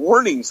these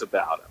warnings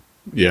about him.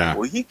 Yeah.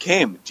 Well, he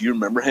came. Do you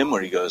remember him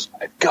where he goes,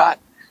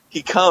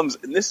 he comes,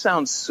 and this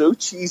sounds so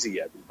cheesy,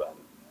 everybody,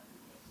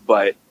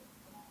 but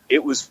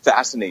it was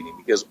fascinating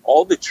because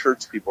all the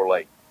church people are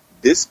like,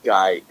 this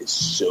guy is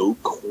so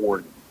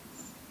corny.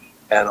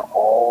 and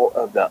all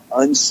of the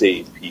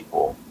unsaved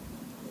people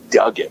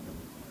dug him.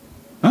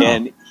 Oh.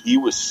 And he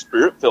was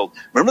spirit-filled.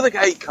 Remember the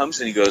guy, he comes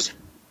and he goes,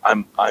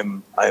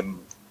 I'm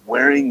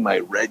wearing my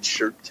red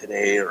shirt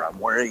today, or I'm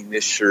wearing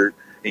this shirt.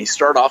 And he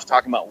started off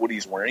talking about what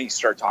he's wearing. He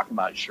started talking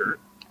about his shirt.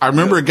 I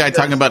remember a guy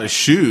talking about his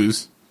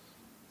shoes.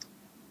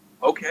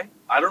 Okay.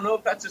 I don't know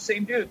if that's the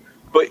same dude.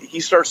 But he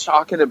starts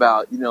talking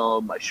about,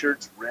 my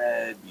shirt's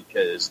red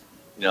because,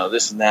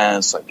 this and that.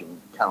 It's like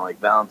kind of like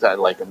Valentine,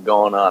 like I'm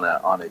going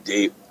on a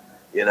date,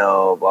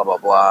 blah, blah,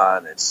 blah.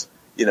 And it's,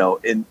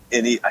 and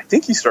I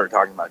think he started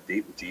talking about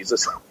date with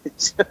Jesus.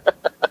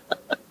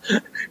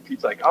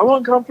 He's like, I'm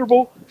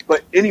uncomfortable.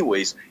 But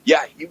anyways,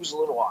 yeah, he was a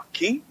little off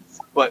key.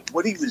 But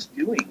what he was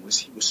doing was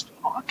he was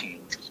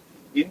talking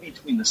in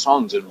between the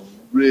songs and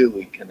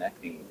really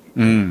connecting.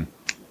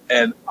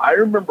 And I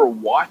remember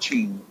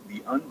watching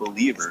the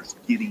unbelievers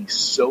getting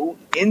so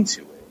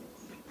into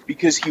it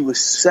because he was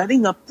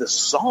setting up the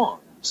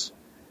songs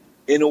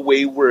in a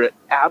way where it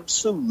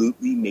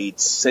absolutely made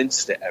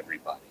sense to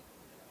everybody.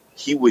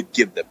 He would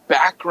give the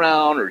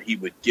background, or he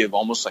would give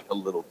almost like a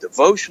little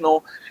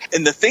devotional.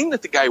 And the thing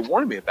that the guy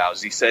warned me about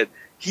is he said,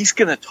 he's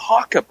going to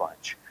talk a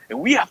bunch and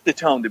we have to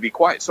tell him to be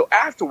quiet. So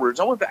afterwards,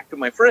 I went back to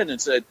my friend and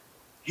said,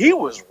 he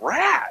was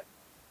rad.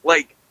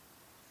 Like,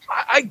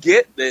 I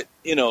get that,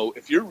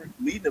 if you're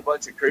leading a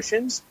bunch of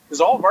Christians,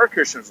 because all of our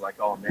Christians were like,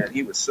 oh man,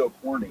 he was so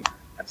corny.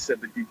 I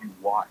said, but did you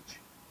watch?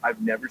 I've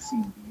never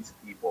seen these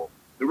people.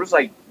 There was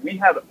at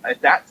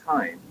that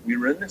time, we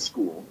were in the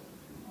school,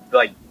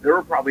 there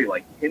were probably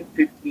 10,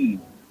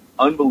 15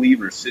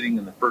 unbelievers sitting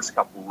in the first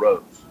couple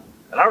rows.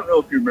 And I don't know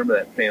if you remember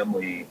that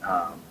family.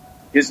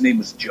 His name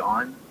was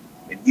John,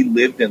 and he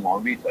lived in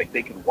Long Beach.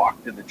 They could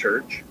walk to the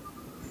church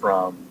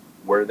from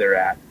where they're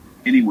at.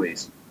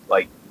 Anyways,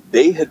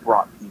 they had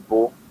brought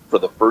people for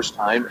the first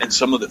time, and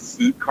some of the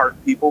food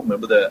cart people,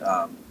 remember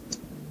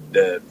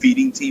the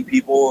feeding team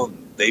people,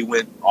 and they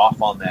went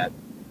off on that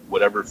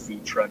whatever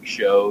food truck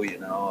show,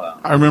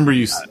 I remember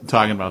you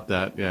talking about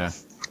that, yeah.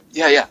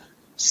 Yeah.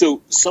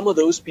 So some of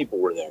those people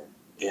were there,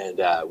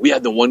 and we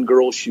had the one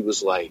girl, she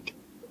was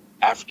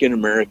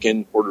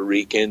African-American, Puerto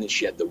Rican, and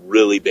she had the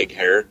really big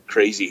hair,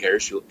 crazy hair.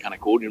 She looked kind of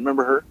cool. Do you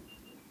remember her?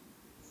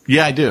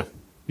 Yeah, I do.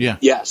 Yeah.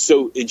 Yeah,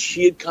 so, and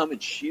she had come,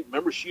 and she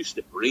used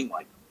to bring,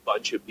 a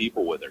bunch of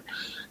people with her.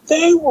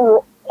 They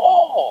were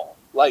all,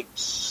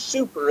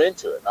 super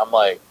into it. I'm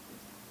like,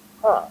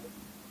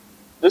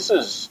 this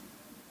is,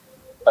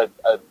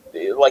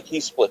 he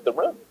split the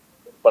room.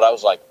 But I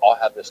was like, I'll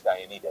have this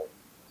guy any day.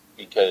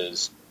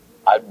 Because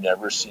I've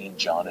never seen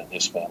John and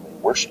his family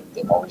worship.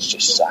 They've always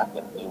just sat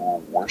and they were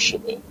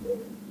worshiping.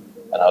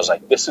 And I was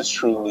like, this is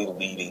truly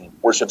leading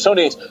worship. So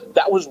anyways,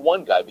 that was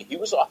one guy, but he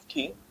was off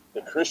key.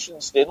 The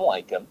Christians didn't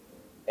like him.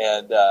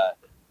 And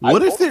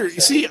what if they're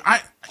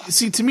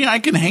to me, I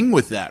can hang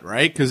with that,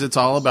 right? Because it's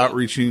all about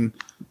reaching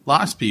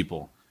lost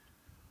people.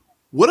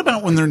 What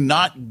about when they're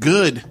not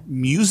good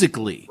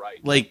musically?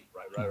 Right.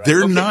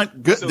 They're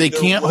not good. So they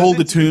can't hold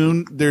a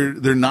tune.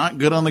 They're not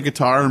good on the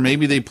guitar. Or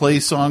maybe they play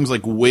songs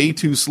way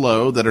too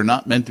slow that are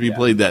not meant to be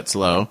played that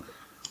slow.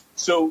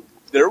 So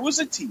there was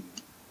a team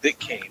that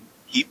came.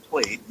 He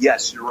played.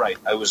 Yes, you're right.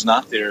 I was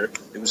not there.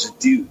 It was a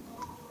dude,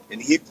 and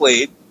he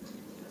played.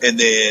 And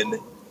then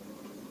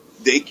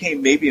they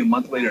came maybe a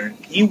month later, and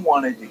he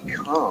wanted to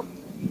come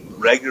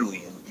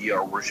regularly and be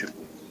our worship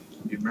leader.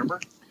 Do you remember?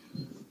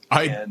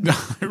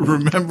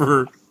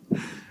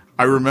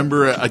 I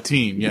remember a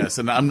team, yes,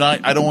 and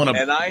I don't want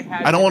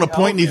to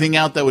point anything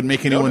out that would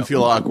make anyone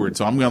feel awkward,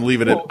 so I'm going to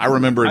leave it at I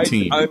remember a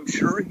team. I'm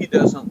sure he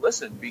doesn't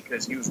listen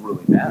because he was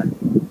really mad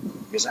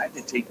because I had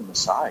to take him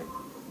aside,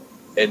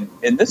 and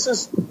this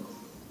is,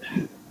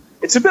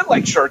 it's a bit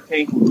like Shark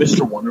Tank when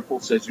Mr. Wonderful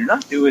says you're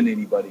not doing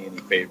anybody any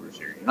favors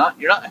here.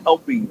 You're not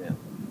helping them.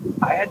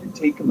 I had to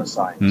take him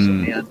aside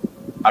and say, man,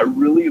 I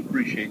really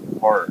appreciate the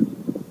part,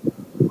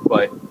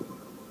 but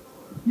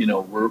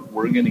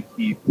we're going to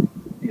keep.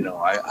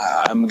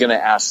 I'm going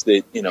to ask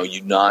that,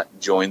 you not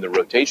join the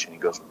rotation. He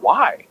goes,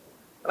 why?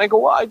 And I go,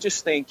 well, I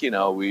just think,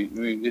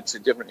 it's a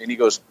different, and he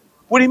goes,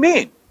 what do you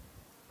mean?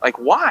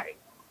 Why?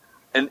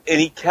 And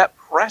he kept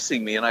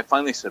pressing me, and I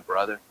finally said,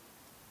 brother,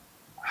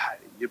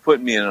 you're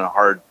putting me in a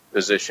hard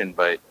position,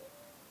 but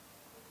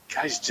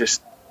guys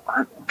just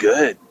aren't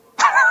good.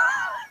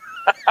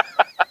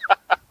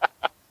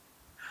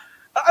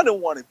 I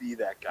don't want to be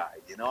that guy,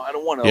 I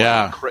don't want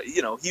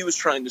to, he was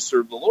trying to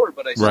serve the Lord,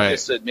 but I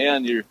said,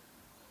 man,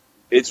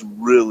 it's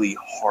really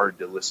hard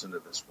to listen to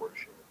this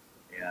worship.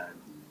 And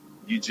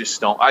you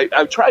just don't,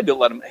 I've tried to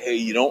let him, hey,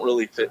 you don't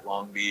really fit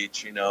Long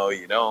Beach, you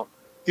don't,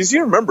 because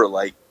you remember,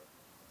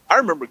 I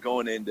remember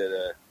going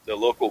into the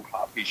local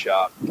coffee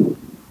shop,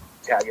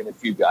 tagging a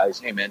few guys,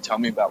 hey man, tell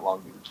me about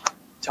Long Beach.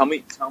 Tell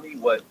me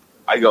what,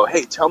 I go,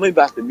 hey, tell me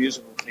about the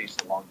musical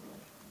taste of Long Beach.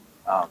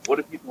 What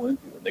are people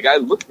into? And the guy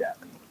looked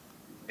at me,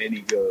 and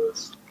he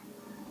goes,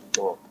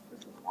 well,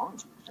 this is Long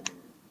Beach.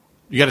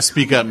 You got to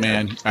speak up,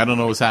 man. I don't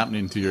know what's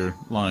happening to your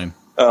line.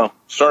 Oh,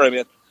 sorry,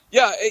 man.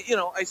 Yeah,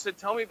 I said,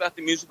 tell me about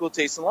the musical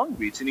taste in Long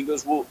Beach. And he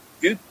goes, well,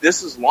 dude,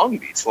 this is Long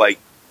Beach.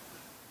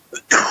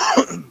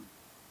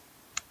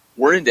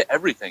 we're into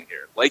everything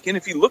here. Like, and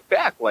if you look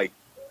back, like,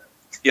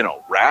 you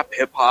know, rap,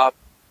 hip hop,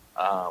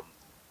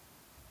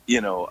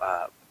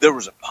 there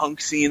was a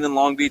punk scene in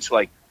Long Beach.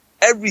 Like,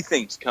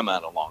 everything's come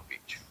out of Long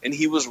Beach. And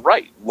he was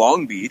right.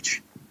 Long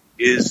Beach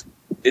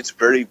it's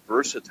very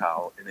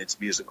versatile in its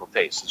musical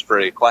taste. It's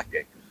very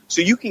eclectic.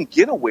 So you can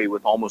get away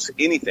with almost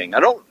anything. I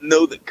don't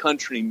know that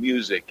country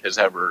music has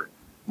ever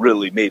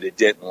really made a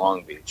dent in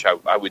Long Beach.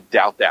 I would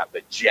doubt that.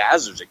 But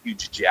jazz, there's a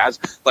huge jazz.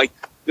 Like,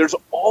 there's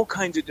all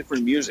kinds of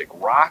different music.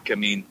 Rock, I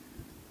mean,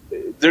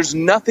 there's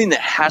nothing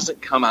that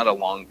hasn't come out of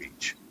Long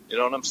Beach. You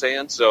know what I'm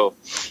saying? So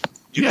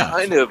you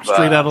kind of...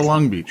 straight out of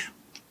Long Beach.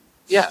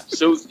 Yeah,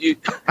 so you...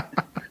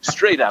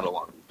 straight out of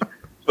Long Beach.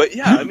 But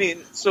yeah, I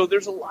mean, so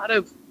there's a lot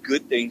of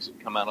good things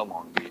that come out of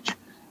Long Beach.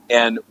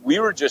 And we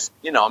were just,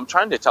 you know, I'm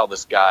trying to tell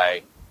this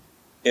guy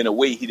in a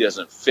way he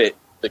doesn't fit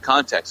the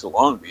context of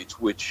Long Beach,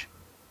 which,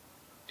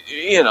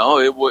 you know,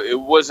 it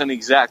wasn't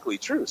exactly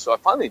true. So I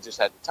finally just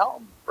had to tell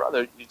him,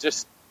 brother, it's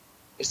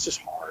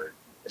just hard.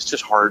 It's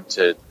just hard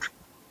to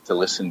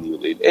listen to you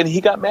lead. And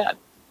he got mad.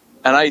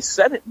 And I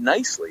said it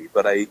nicely,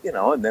 but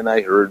and then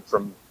I heard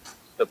from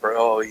the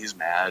bro, he's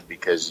mad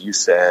because you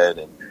said,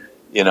 and,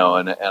 you know,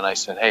 and I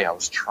said, hey, I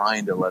was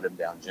trying to let him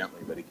down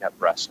gently, but he kept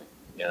pressing,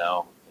 you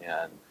know.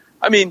 And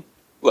I mean,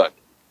 look,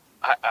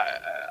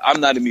 I'm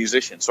not a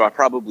musician, so I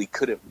probably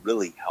couldn't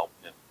really help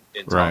him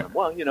in telling him,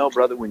 well, you know,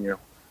 brother, when you're,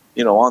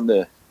 you know, on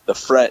the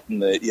fret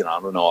and the, you know,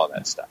 I don't know all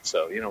that stuff.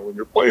 So, you know, when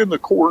you're playing the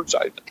chords,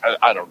 I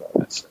don't know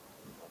that stuff.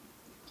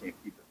 Can't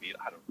keep a beat.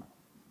 I don't know.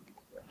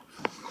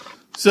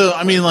 So,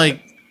 I mean,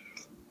 like,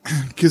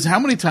 because how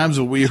many times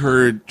have we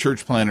heard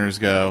church planners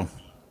go,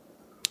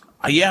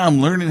 yeah,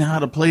 I'm learning how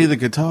to play the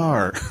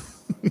guitar.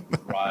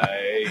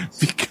 Right.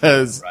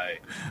 Because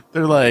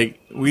they're like,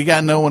 we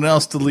got no one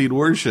else to lead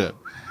worship.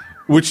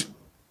 Which,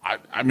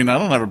 I mean, I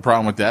don't have a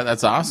problem with that.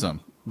 That's awesome.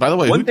 By the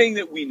way, one thing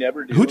that we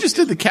never do. Who just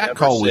did the cat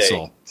call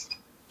whistle?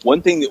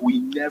 One thing that we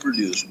never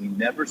do is we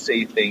never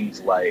say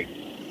things like,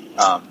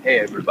 hey,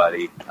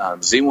 everybody,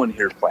 does anyone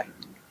here play?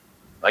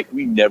 Like,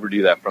 we never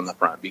do that from the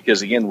front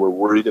because, again, we're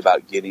worried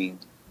about getting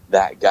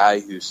that guy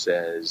who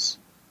says,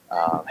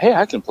 hey,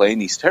 I can play,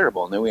 and he's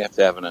terrible. And then we have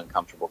to have an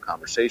uncomfortable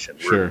conversation.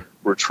 Sure.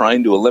 We're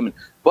trying to eliminate.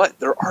 But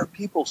there are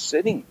people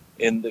sitting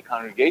in the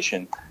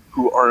congregation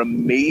who are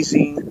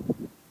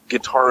amazing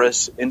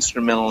guitarists,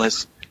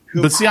 instrumentalists.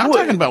 But see, I'm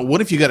talking about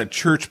what if you got a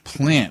church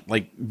plant?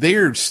 Like,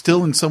 they're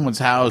still in someone's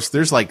house.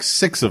 There's like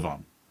 6 of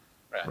them,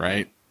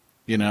 right?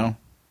 You know?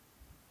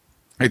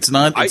 It's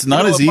not as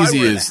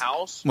easy as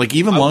house, like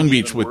even Long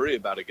Beach would worry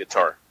about a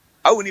guitar.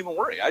 I wouldn't even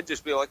worry. I'd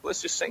just be like,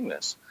 let's just sing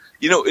this.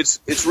 You know,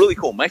 it's really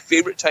cool. My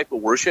favorite type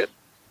of worship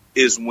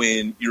is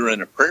when you're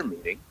in a prayer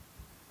meeting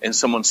and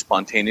someone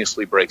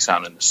spontaneously breaks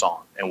out in the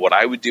song. And what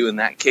I would do in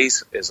that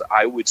case is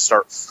I would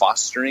start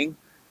fostering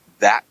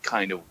that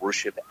kind of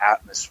worship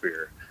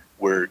atmosphere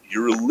where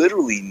you're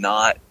literally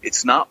not,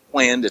 it's not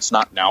planned. It's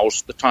not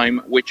now's the time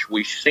at which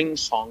we sing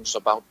songs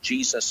about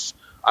Jesus.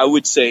 I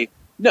would say,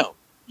 no,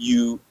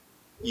 you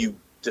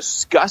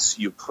discuss,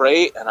 you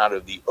pray, and out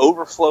of the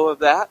overflow of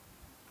that,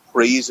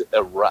 praise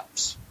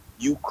erupts.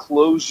 You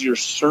close your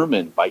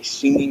sermon by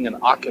singing an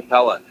a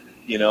cappella,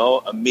 you know,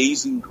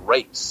 Amazing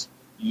Grace.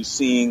 You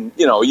sing,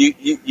 you know,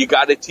 you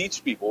got to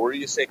teach people, or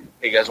you say,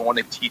 hey guys, I want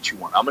to teach you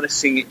one. I'm going to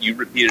sing it, you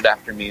repeat it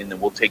after me, and then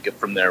we'll take it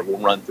from there. We'll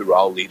run through,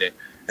 I'll lead it,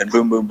 and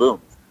boom, boom,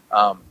 boom.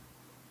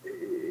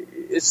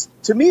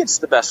 To me, it's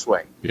the best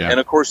way. Yeah. And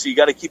of course, you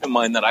got to keep in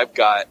mind that I've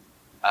got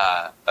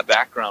a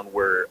background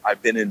where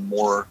I've been in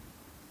more,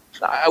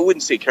 I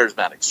wouldn't say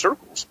charismatic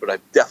circles, but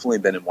I've definitely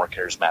been in more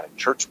charismatic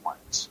church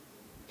plants.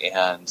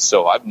 And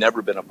so I've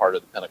never been a part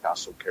of the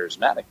Pentecostal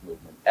charismatic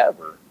movement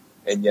ever.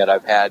 And yet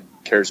I've had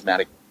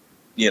charismatic,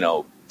 you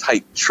know,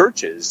 type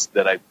churches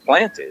that I've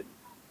planted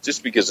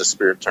just because the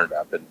Spirit turned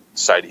up and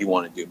decided he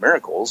wanted to do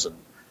miracles and,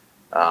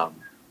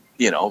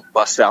 you know,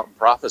 bust out in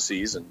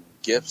prophecies and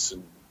gifts.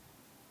 And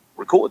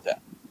we're cool with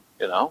that,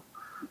 you know.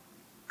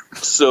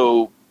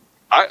 So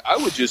I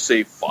would just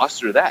say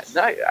foster that.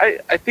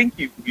 And I think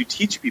you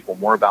teach people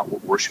more about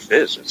what worship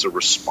is. It's a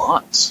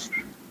response,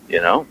 you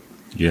know.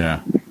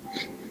 Yeah.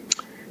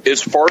 As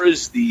far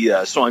as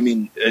the so I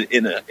mean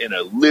in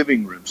a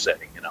living room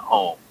setting in a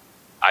home,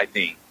 I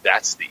think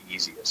that's the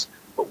easiest.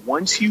 But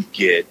once you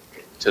get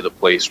to the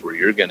place where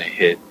you're going to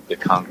hit the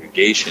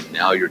congregation,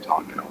 now you're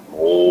talking a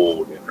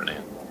whole different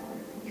animal.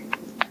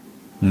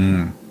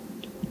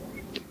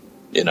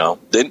 You know,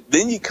 then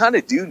you kind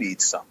of do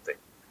need something,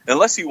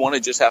 unless you want to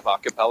just have a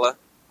cappella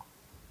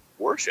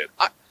worship.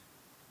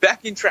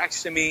 Backing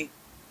tracks to me,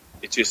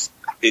 it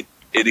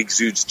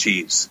exudes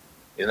cheese.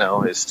 You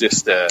know, it's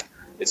just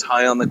it's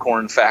high on the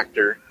corn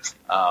factor.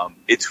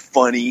 It's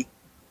funny.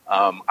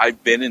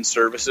 I've been in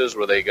services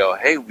where they go,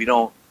 hey, we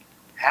don't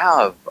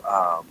have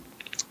a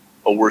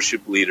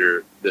worship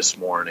leader this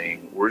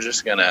morning. We're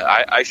just going to,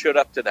 I showed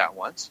up to that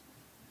once.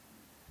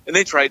 And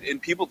they tried,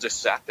 and people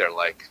just sat there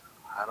like,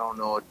 I don't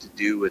know what to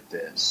do with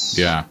this.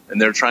 Yeah.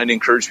 And they're trying to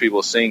encourage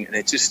people to sing, and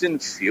it just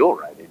didn't feel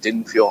right. It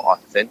didn't feel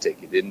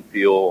authentic. It didn't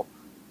feel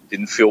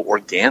didn't feel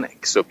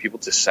organic. So people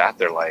just sat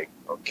there like,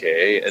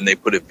 okay. And they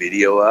put a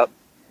video up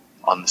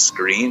on the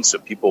screen so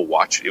people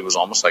watched. It was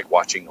almost like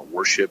watching a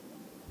worship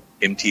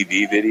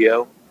MTV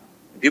video.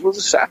 And people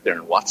just sat there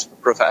and watched the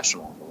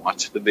professional and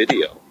watched the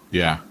video.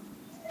 Yeah.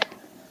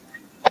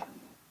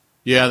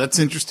 Yeah, that's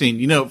interesting.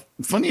 You know,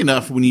 funny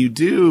enough, when you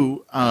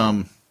do,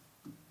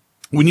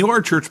 when you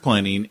are church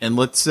planning, and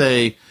let's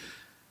say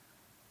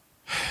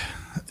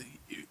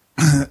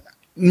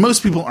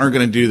most people aren't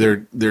going to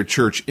do their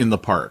church in the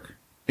park,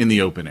 in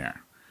the open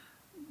air.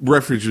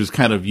 Refuge was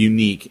kind of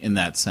unique in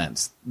that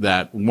sense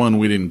that, one,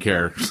 we didn't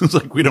care. It's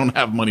like, we don't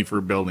have money for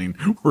a building.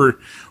 We're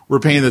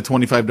paying the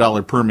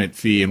 $25 permit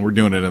fee and we're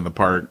doing it in the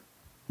park.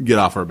 Get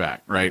off our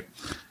back, right?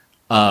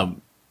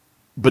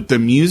 But the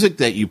music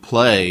that you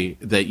play,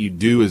 that you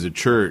do as a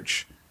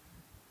church,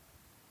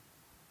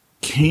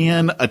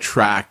 can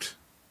attract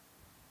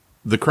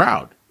the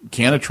crowd,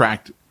 can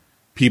attract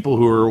people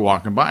who are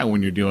walking by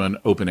when you're doing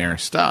open air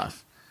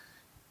stuff.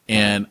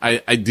 And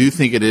I do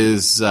think it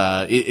is,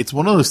 it's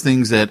one of those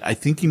things that I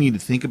think you need to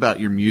think about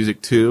your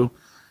music too,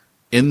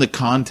 in the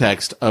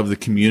context of the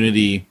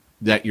community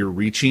that you're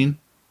reaching.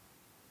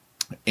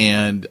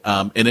 And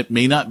it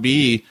may not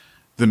be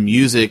the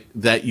music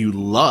that you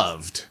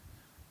loved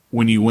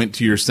when you went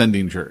to your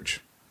sending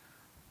church,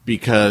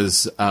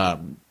 because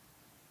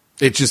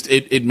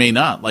it may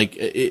not, like,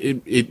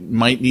 it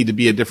might need to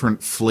be a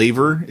different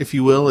flavor, if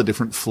you will, a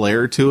different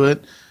flair to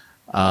it,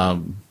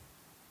 and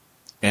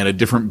a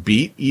different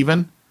beat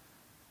even,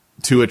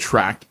 to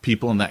attract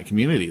people in that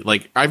community.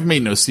 Like, I've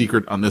made no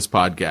secret on this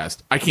podcast,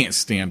 I can't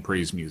stand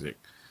praise music.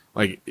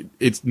 Like,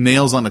 it's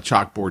nails on a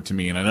chalkboard to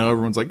me. And I know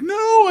everyone's like,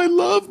 no, I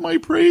love my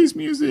praise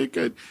music.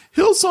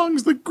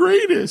 Hillsong's the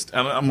greatest.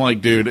 And I'm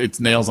like, dude, it's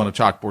nails on a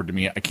chalkboard to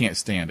me. I can't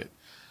stand it.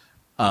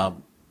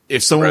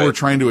 If someone were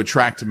trying to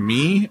attract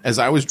me as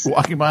I was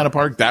walking by in a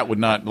park, that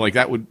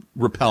would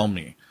repel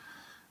me.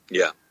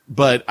 Yeah.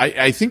 But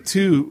I think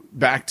too,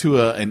 back to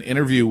an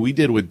interview we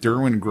did with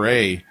Derwin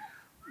Gray,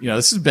 you know,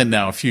 this has been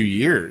now a few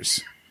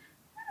years,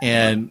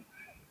 and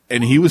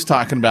he was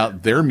talking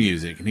about their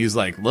music, and he's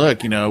like,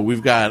 look, you know,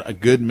 we've got a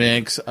good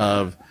mix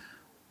of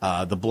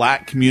the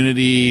black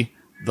community,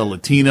 the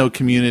Latino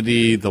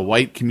community, the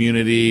white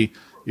community.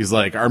 He's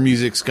like, our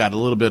music's got a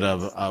little bit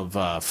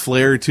of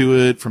flair to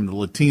it from the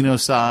Latino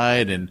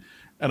side, and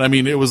I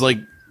mean, it was like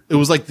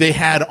they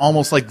had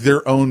almost like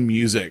their own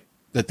music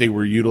that they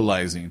were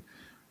utilizing,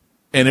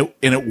 and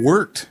it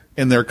worked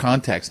in their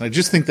context. And I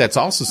just think that's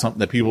also something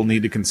that people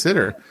need to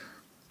consider.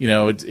 You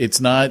know,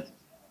 it's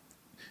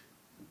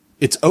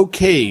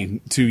okay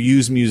to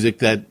use music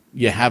that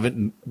you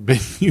haven't been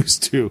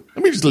used to.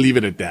 Let me just leave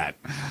it at that.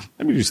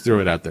 Let me just throw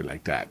it out there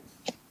like that.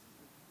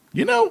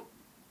 You know?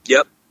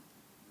 Yep.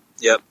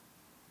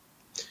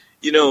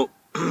 You know,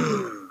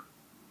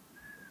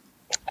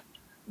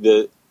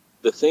 the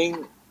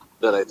thing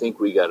that I think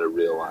we got to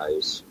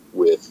realize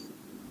with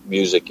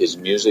music is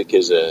it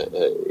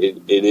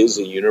is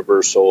a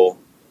universal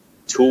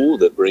tool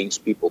that brings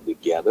people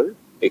together.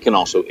 It can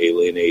also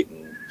alienate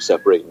and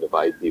separate and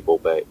divide people,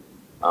 but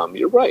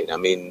you're right. I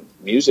mean,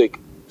 music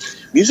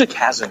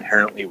has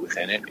inherently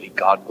within it a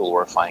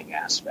God-glorifying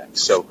aspect.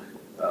 So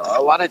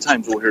a lot of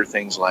times we'll hear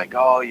things like,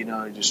 oh, you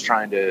know, just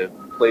trying to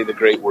play the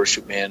great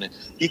worship band. And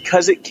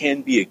because it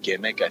can be a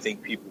gimmick, I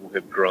think people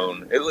have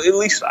grown, at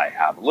least I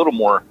have, a little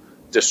more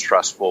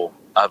distrustful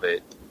of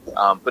it.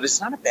 But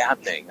it's not a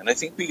bad thing. And I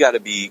think we got to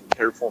be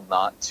careful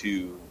not to,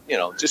 you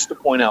know, just to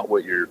point out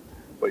what you're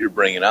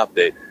bringing up,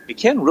 that it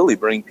can really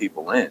bring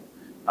people in.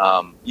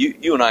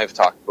 You and I have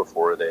talked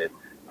before that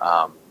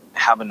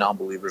having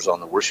non-believers on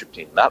the worship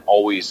team, that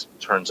always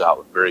turns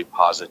out very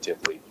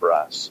positively for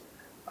us.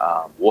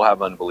 We'll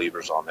have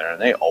unbelievers on there,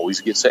 and they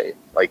always get saved.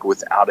 Like,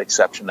 without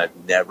exception, I've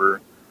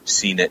never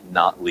seen it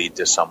not lead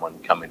to someone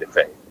coming to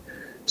faith.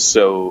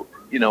 So,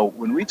 you know,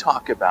 when we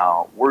talk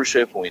about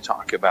worship, when we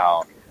talk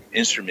about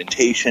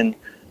instrumentation,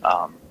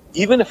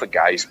 even if a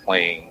guy's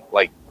playing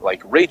like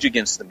Rage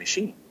Against the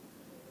Machine,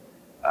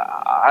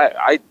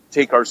 I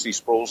take R.C.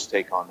 Sproul's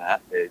take on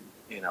that.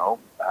 You know,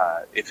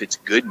 if it's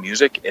good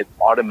music, it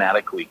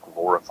automatically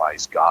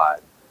glorifies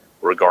God,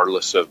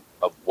 regardless of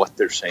what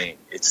they're saying.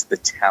 It's the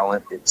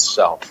talent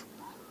itself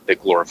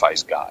that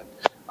glorifies God.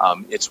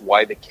 It's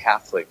why the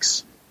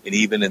Catholics, and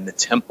even in the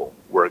temple,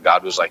 where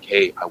God was like,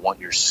 hey, I want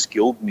your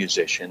skilled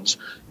musicians,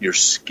 your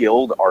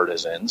skilled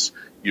artisans,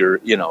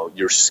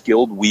 your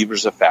skilled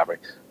weavers of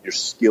fabric, your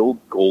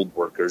skilled gold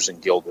workers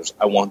and gilders.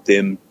 I want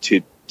them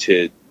to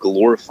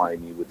glorify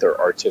me with their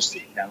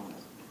artistic talent.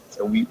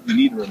 So we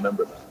need to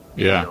remember that.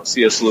 Yeah. You know,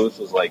 C.S. Lewis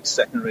was like,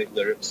 second-rate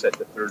lyrics set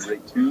to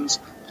third-rate tunes.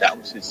 That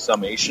was his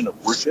summation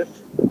of worship.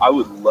 I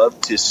would love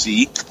to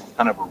see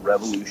kind of a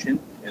revolution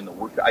in the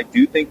work. I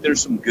do think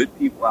there's some good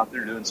people out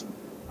there doing some.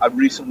 I've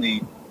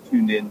recently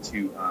tuned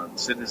into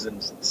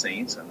Citizens and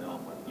Saints. I know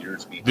I'm like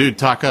years behind. Dude,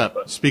 talk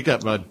up. Speak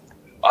up, bud.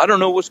 I don't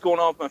know what's going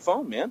on with my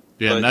phone, man.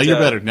 Yeah, but now you're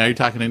better. Now you're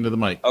talking into the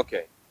mic.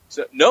 Okay.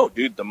 So no,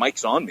 dude, the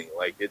mic's on me.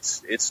 Like,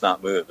 it's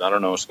not moved. I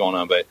don't know what's going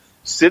on, but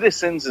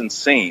Citizens and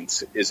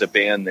Saints is a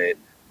band that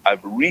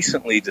I've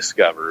recently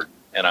discovered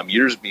and I'm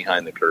years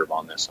behind the curve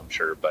on this, I'm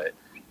sure, but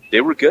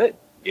they were good,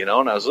 and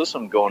I was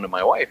listening, going to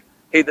my wife,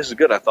 hey, this is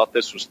good. I thought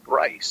this was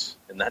Thrice,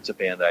 and that's a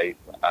band I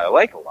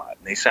like a lot,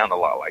 and they sound a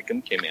lot like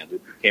them.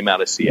 Came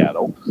out of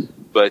Seattle,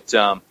 but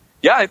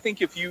I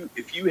think if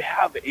you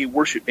have a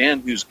worship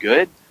band who's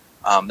good,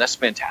 that's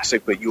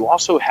fantastic. But you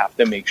also have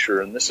to make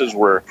sure, and this is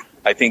where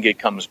I think it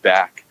comes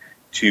back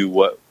to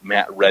what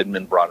Matt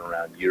Redman brought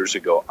around years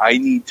ago. I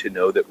need to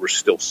know that we're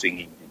still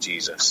singing to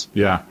Jesus.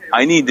 Yeah.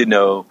 I need to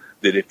know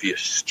that if you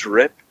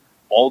strip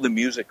all the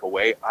music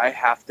away, I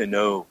have to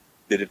know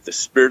that if the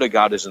Spirit of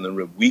God is in the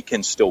room, we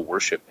can still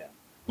worship Him.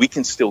 We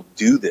can still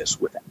do this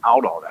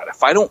without all that.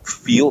 If I don't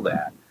feel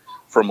that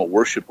from a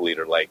worship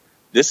leader, like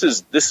this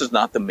is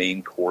not the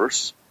main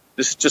course.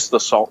 This is just the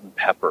salt and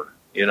pepper.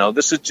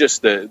 This is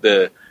just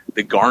the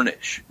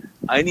garnish.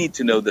 I need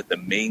to know that the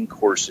main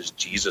course is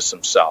Jesus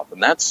Himself.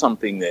 And that's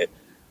something that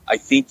I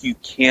think you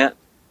can't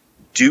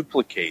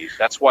duplicate.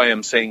 That's why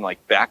I'm saying,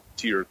 like, back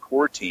to your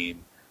core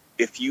team,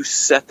 if you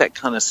set that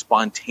kind of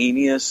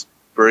spontaneous,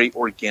 very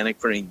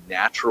organic, very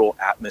natural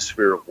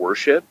atmosphere of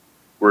worship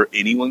where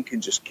anyone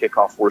can just kick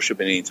off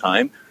worship at any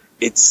time,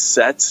 it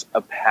sets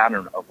a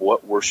pattern of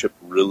what worship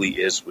really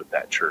is with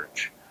that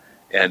church.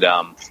 And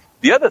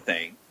the other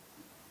thing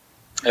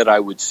that I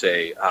would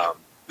say,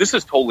 this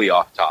is totally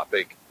off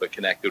topic, but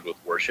connected with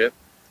worship.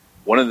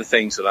 One of the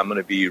things that I'm going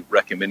to be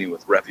recommending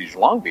with Refuge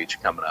Long Beach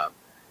coming up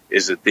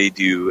is that they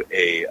do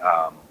a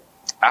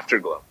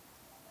Afterglow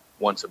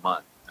once a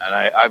month. And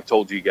I've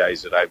told you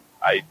guys that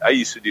I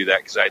used to do that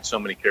because I had so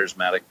many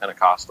charismatic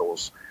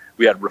Pentecostals.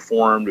 We had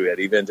Reformed, we had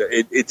events.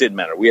 It didn't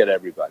matter. We had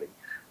everybody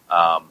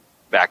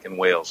back in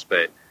Wales.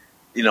 But,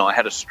 I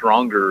had a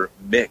stronger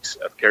mix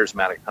of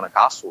charismatic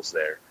Pentecostals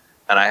there.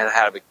 And I had to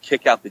have a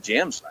kick out the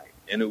jams night.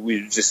 And it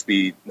would just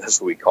be, that's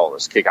what we call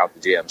this, kick out the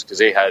jams, because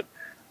they had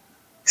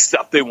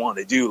stuff they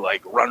wanted to do,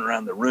 like run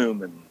around the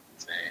room and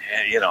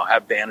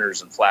have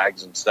banners and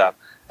flags and stuff.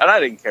 And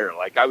I didn't care.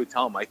 Like, I would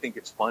tell them, I think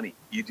it's funny.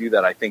 You do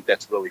that, I think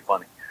that's really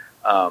funny.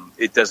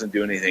 It doesn't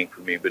do anything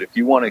for me. But if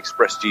you want to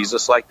express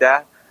Jesus like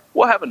that,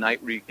 we'll have a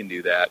night where you can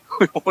do that.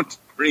 We won't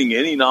bring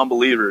any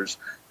non-believers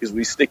because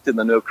we stick to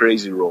the no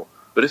crazy rule.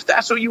 But if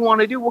that's what you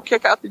want to do, we'll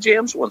kick out the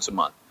jams once a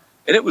month.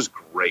 And it was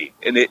great.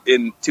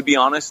 And to be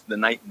honest, the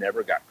night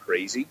never got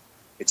crazy.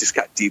 It just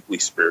got deeply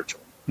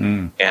spiritual.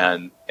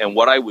 And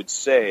what I would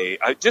say,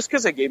 just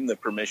because I gave them the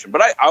permission,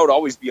 but I would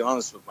always be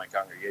honest with my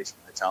congregation.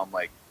 I tell them,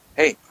 like,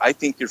 hey, I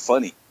think you're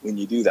funny when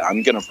you do that.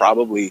 I'm going to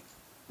probably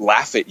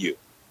laugh at you.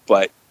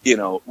 But,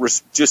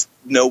 just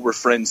know we're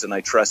friends, and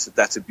I trust that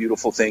that's a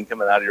beautiful thing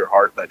coming out of your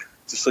heart. But it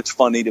just looks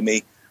funny to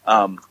me.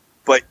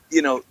 But,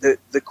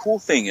 the cool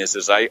thing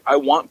is I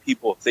want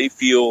people, if they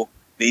feel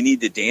they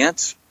need to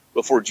dance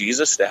before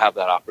Jesus, to have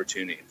that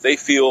opportunity. If they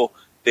feel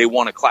they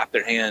want to clap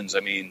their hands, I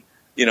mean,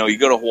 you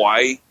go to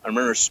Hawaii. I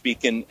remember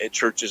speaking at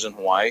churches in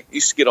Hawaii. I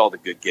used to get all the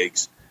good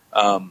gigs.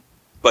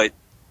 But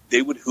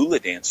they would hula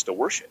dance to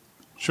worship.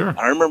 Sure. And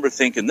I remember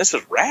thinking, this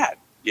is rad.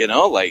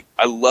 Like,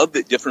 I love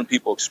that different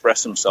people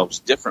express themselves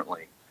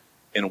differently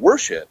in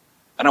worship.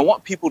 And I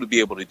want people to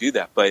be able to do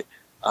that. But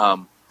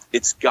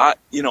it's got,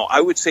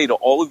 I would say to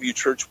all of you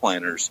church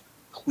planners,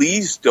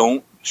 please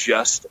don't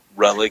just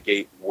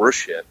relegate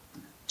worship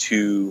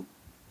to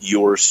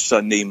your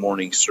Sunday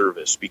morning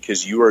service,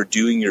 because you are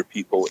doing your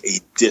people a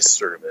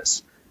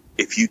disservice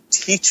if you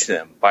teach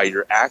them by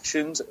your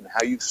actions and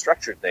how you've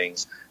structured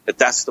things that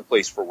that's the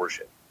place for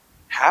worship.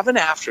 Have an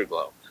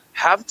afterglow.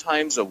 Have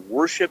times of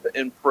worship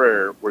and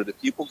prayer where the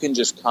people can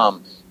just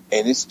come,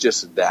 and it's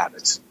just that.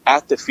 It's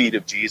at the feet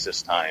of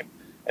Jesus time,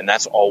 and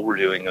that's all we're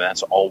doing, and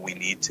that's all we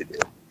need to do.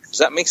 Does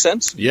that make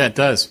sense? Yeah, it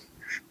does.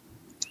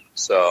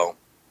 So,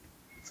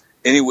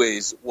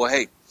 anyways, well,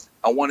 hey,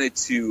 I wanted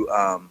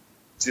to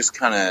just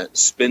kind of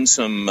spend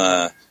some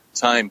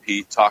time,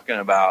 Pete, talking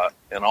about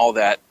and all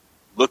that,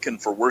 looking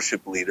for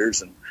worship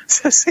leaders, and it's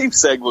the same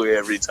segue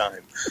every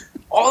time.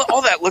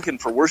 All that looking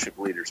for worship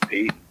leaders,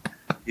 Pete.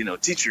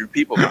 Teach your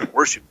people about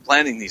worship,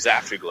 planning these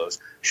afterglows.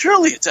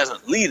 Surely it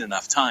doesn't leave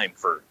enough time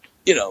for,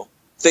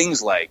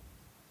 things like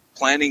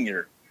planning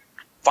your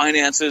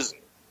finances,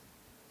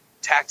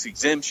 tax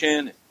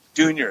exemption, and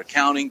doing your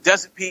accounting.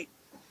 Does it, Pete?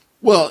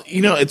 Well,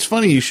 it's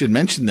funny you should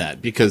mention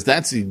that, because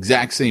that's the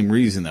exact same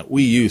reason that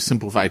we use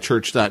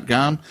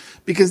SimplifyChurch.com,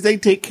 because they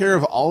take care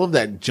of all of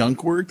that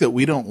junk work that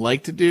we don't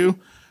like to do.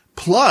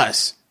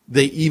 Plus,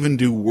 they even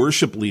do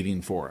worship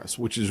leading for us,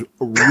 which is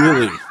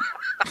really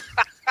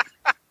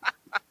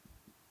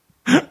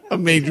a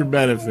major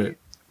benefit.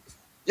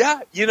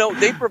 Yeah,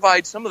 they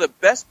provide some of the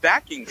best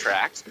backing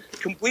tracks.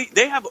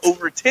 They have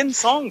over 10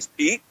 songs,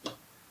 Pete.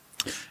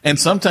 And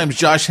sometimes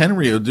Josh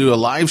Henry will do a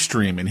live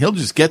stream, and he'll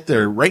just get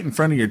there right in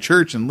front of your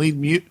church and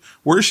lead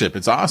worship.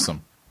 It's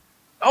awesome.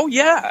 Oh,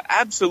 yeah,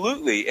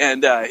 absolutely.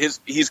 And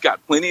he's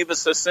got plenty of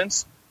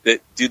assistants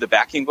that do the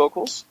backing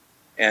vocals,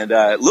 and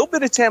a little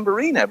bit of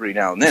tambourine every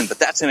now and then, but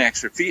that's an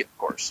extra fee, of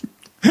course.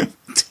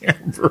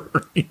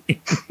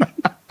 Tambourine.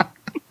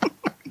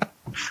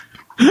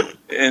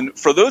 And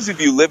for those of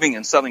you living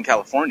in Southern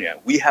California,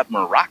 we have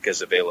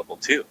maracas available,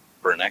 too,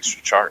 for an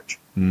extra charge.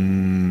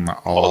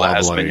 Hola,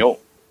 Espanol.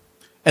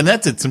 And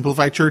that's at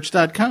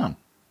simplifiedchurch.com.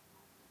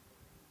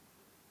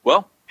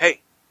 Well,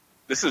 hey,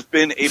 this has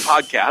been a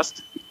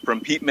podcast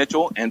from Pete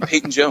Mitchell and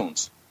Peyton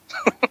Jones.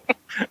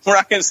 We're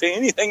not going to say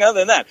anything other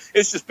than that.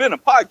 It's just been a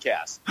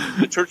podcast,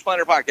 the Church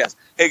Planter Podcast.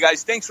 Hey,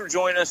 guys, thanks for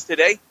joining us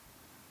today.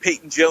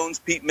 Peyton Jones,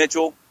 Pete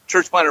Mitchell,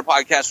 Church Planter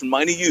Podcast,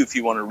 reminding you, if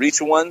you want to reach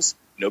the ones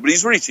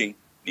nobody's reaching,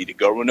 need to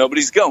go where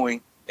nobody's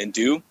going, and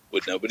do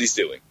what nobody's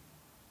doing.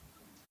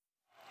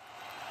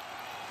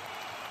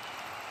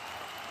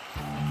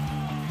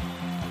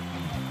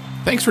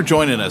 Thanks for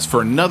joining us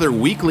for another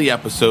weekly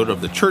episode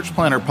of the Church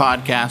Planter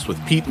Podcast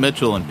with Pete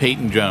Mitchell and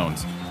Peyton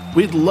Jones.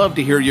 We'd love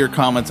to hear your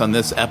comments on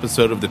this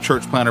episode of the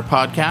Church Planter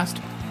Podcast.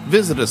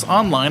 Visit us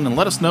online and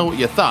let us know what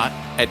you thought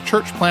at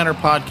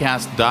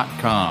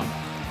churchplanterpodcast.com.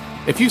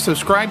 If you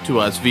subscribe to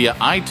us via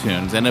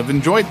iTunes and have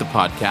enjoyed the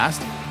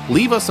podcast,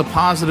 leave us a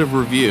positive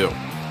review.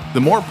 The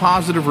more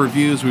positive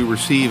reviews we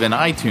receive in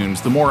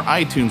iTunes, the more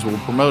iTunes will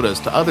promote us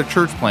to other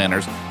church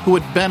planners who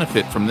would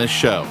benefit from this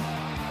show.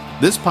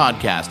 This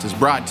podcast is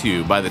brought to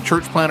you by the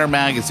Church Planter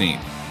Magazine,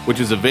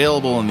 which is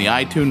available in the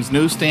iTunes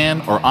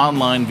newsstand or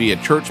online via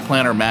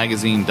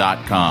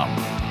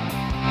churchplantermagazine.com.